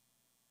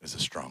is a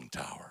strong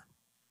tower.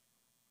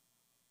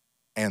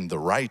 And the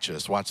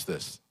righteous, watch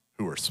this,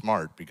 who are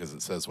smart, because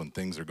it says when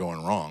things are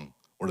going wrong,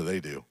 what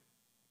do?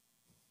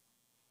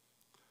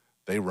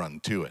 They run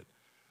to it.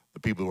 The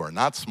people who are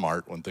not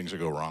smart, when things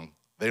go wrong,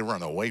 they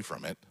run away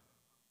from it.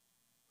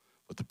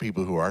 But the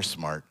people who are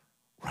smart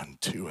run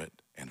to it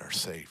and are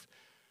safe.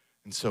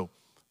 And so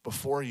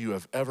before you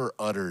have ever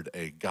uttered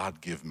a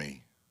God give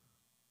me,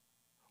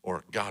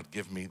 or God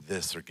give me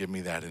this, or give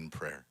me that in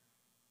prayer,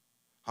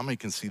 how many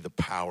can see the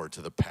power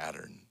to the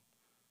pattern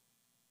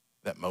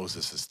that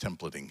Moses is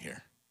templating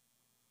here?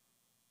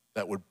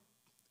 That would,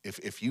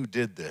 if you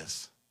did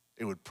this,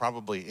 it would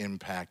probably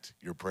impact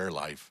your prayer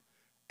life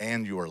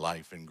and your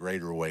life in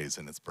greater ways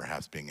than it's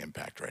perhaps being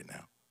impacted right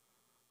now.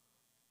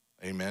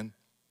 Amen?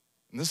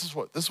 And this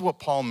is what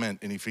Paul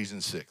meant in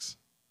Ephesians 6,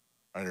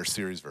 right, our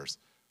series verse,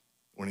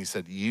 when he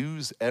said,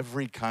 use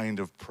every kind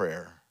of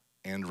prayer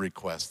and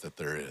request that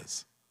there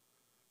is.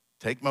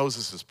 Take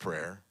Moses'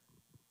 prayer,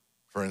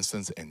 for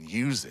instance, and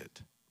use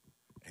it.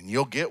 And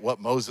you'll get what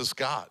Moses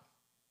got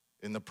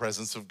in the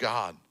presence of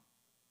God.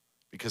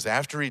 Because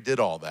after he did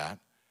all that,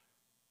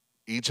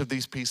 each of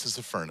these pieces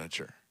of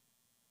furniture,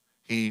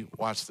 he,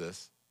 watch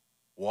this,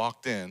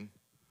 walked in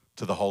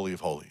to the Holy of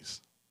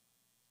Holies.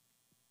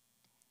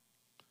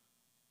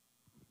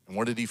 And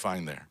what did he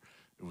find there?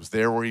 It was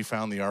there where he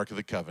found the Ark of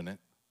the Covenant.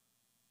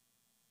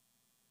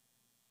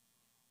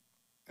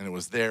 And it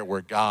was there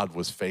where God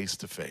was face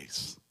to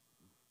face,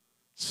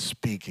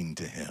 speaking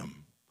to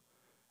him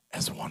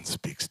as one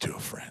speaks to a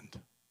friend.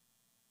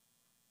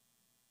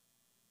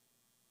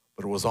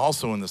 But it was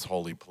also in this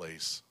holy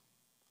place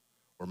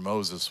where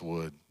Moses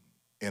would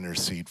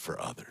intercede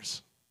for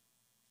others.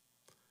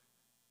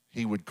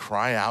 He would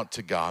cry out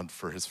to God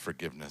for his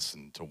forgiveness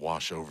and to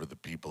wash over the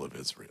people of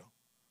Israel.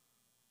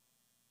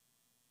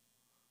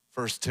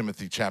 1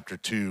 Timothy chapter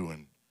 2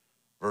 and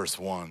verse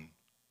 1,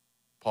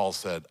 Paul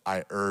said,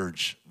 I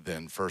urge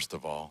then, first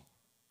of all,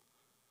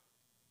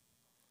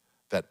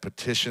 that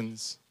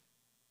petitions,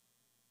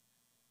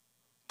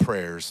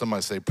 prayers,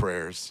 somebody say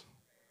prayers,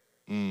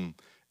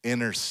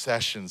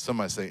 intercession,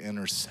 somebody say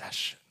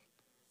intercession,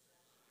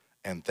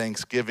 and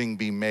thanksgiving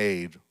be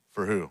made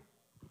for who?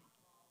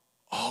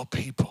 All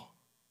people.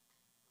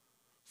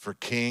 For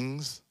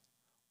kings,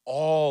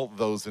 all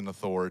those in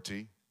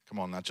authority, come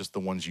on, not just the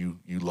ones you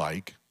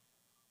like,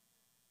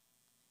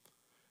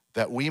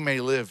 that we may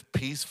live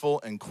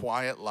peaceful and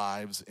quiet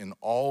lives in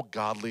all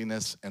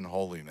godliness and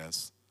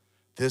holiness.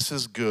 This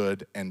is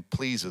good and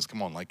pleases,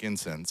 come on, like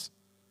incense,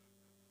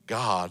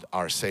 God,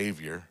 our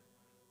Savior,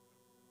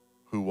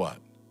 who what?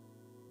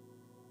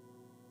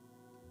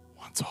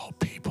 Wants all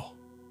people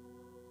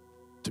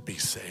to be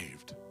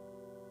saved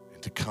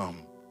and to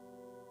come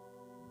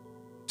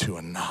to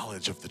a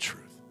knowledge of the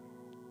truth.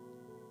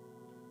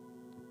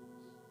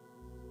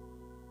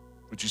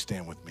 Would you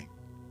stand with me?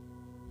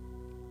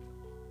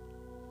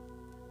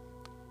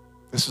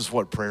 This is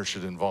what prayer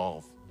should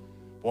involve.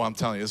 Boy, I'm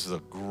telling you, this is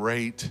a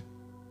great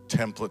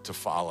template to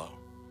follow.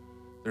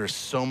 There's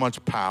so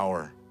much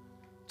power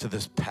to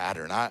this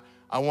pattern.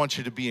 I want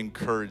you to be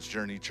encouraged,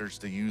 Journey Church,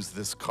 to use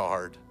this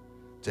card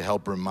to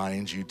help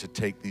remind you to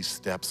take these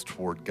steps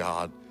toward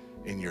God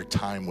in your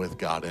time with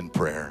God in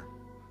prayer.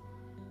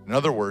 In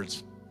other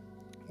words,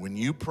 when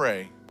you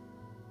pray,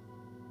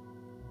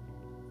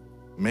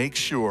 make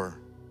sure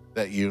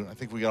that you, I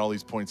think we got all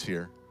these points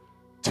here,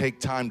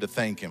 take time to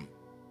thank him.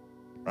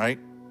 Right?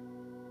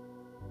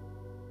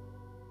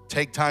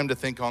 Take time to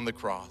think on the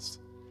cross.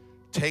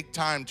 Take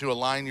time to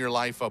align your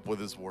life up with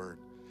his word.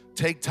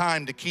 Take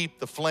time to keep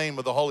the flame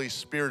of the Holy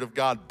Spirit of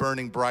God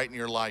burning bright in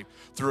your life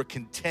through a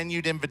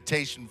continued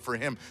invitation for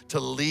him to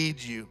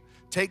lead you.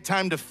 Take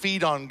time to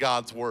feed on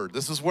God's word.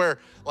 This is where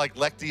like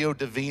Lectio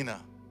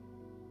Divina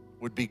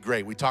would be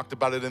great. We talked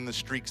about it in the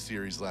Streak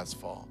series last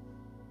fall.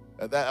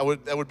 That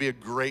would be a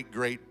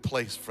great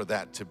place for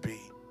that to be.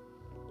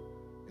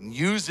 And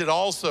use it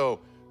also,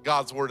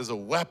 God's word, as a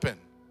weapon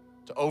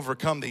to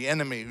overcome the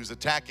enemy who's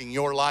attacking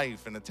your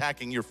life and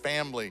attacking your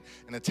family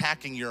and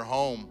attacking your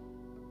home.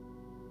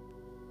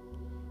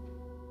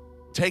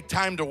 Take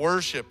time to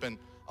worship and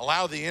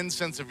allow the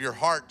incense of your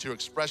heart to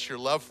express your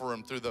love for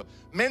him through the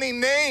many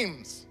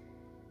names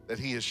that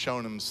he has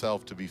shown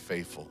himself to be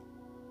faithful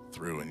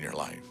through in your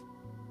life.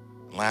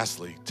 And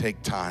lastly,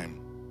 take time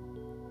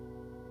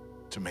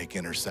to make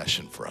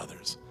intercession for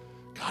others.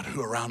 God,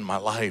 who around my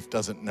life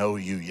doesn't know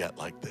you yet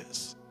like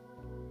this?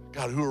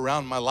 God, who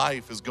around my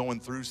life is going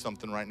through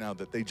something right now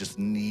that they just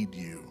need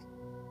you?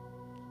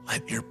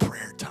 Let your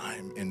prayer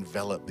time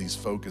envelop these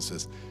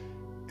focuses.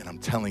 And I'm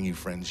telling you,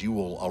 friends, you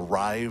will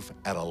arrive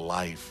at a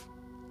life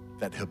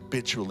that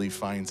habitually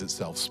finds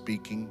itself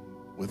speaking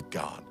with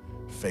God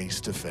face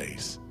to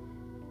face,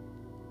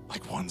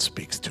 like one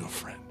speaks to a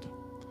friend.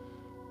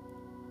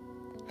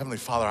 Heavenly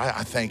Father,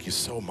 I thank you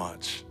so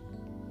much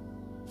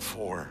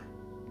for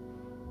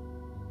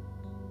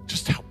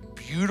just how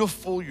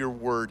beautiful your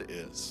word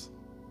is.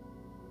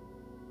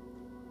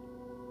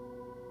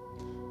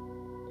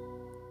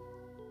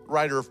 The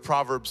writer of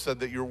Proverbs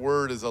said that your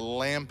word is a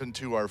lamp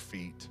unto our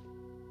feet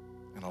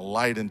and a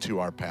light unto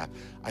our path.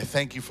 I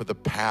thank you for the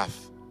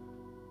path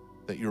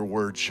that your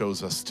word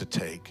shows us to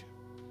take.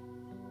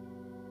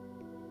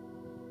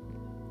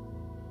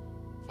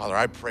 Father,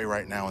 I pray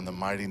right now in the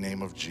mighty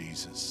name of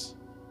Jesus,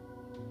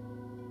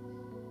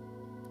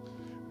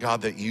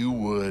 God, that you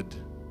would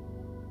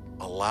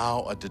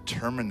allow a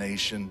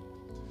determination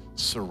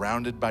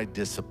surrounded by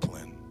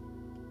discipline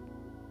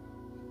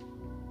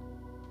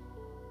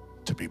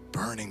to be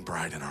burning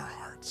bright in our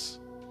hearts,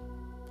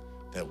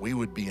 that we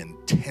would be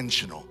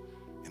intentional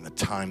in the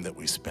time that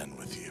we spend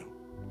with you.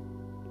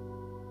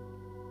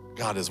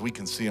 God, as we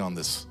can see on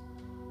this,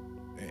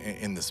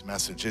 in this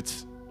message,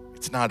 it's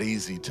not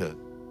easy to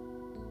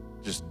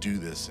just do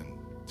this in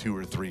 2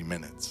 or 3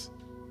 minutes.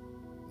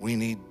 We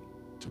need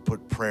to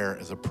put prayer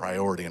as a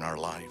priority in our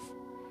life.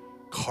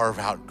 Carve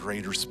out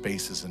greater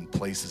spaces and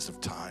places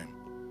of time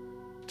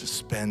to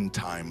spend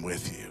time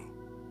with you.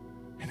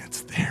 And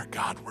it's there,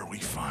 God, where we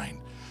find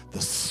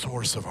the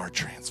source of our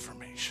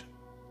transformation,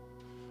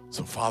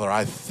 So, Father,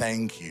 I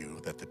thank you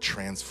that the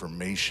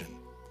transformation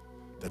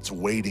that's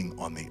waiting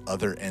on the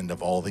other end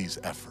of all these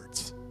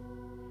efforts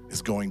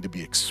is going to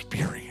be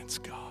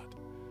experienced, God,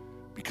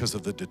 because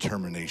of the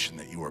determination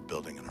that you are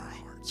building in our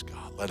hearts,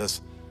 God. Let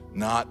us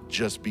not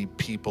just be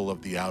people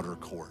of the outer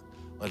court.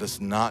 Let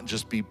us not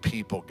just be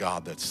people,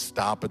 God, that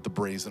stop at the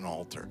brazen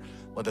altar.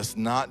 Let us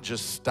not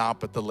just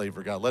stop at the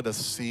laver, God. Let us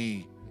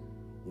see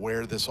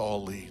where this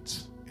all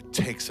leads. It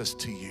takes us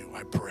to you,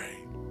 I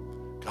pray.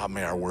 God,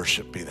 may our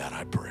worship be that,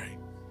 I pray.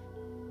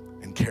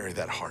 And carry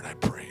that heart, I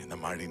pray, in the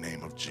mighty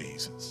name of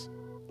Jesus.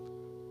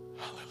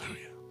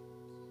 Hallelujah.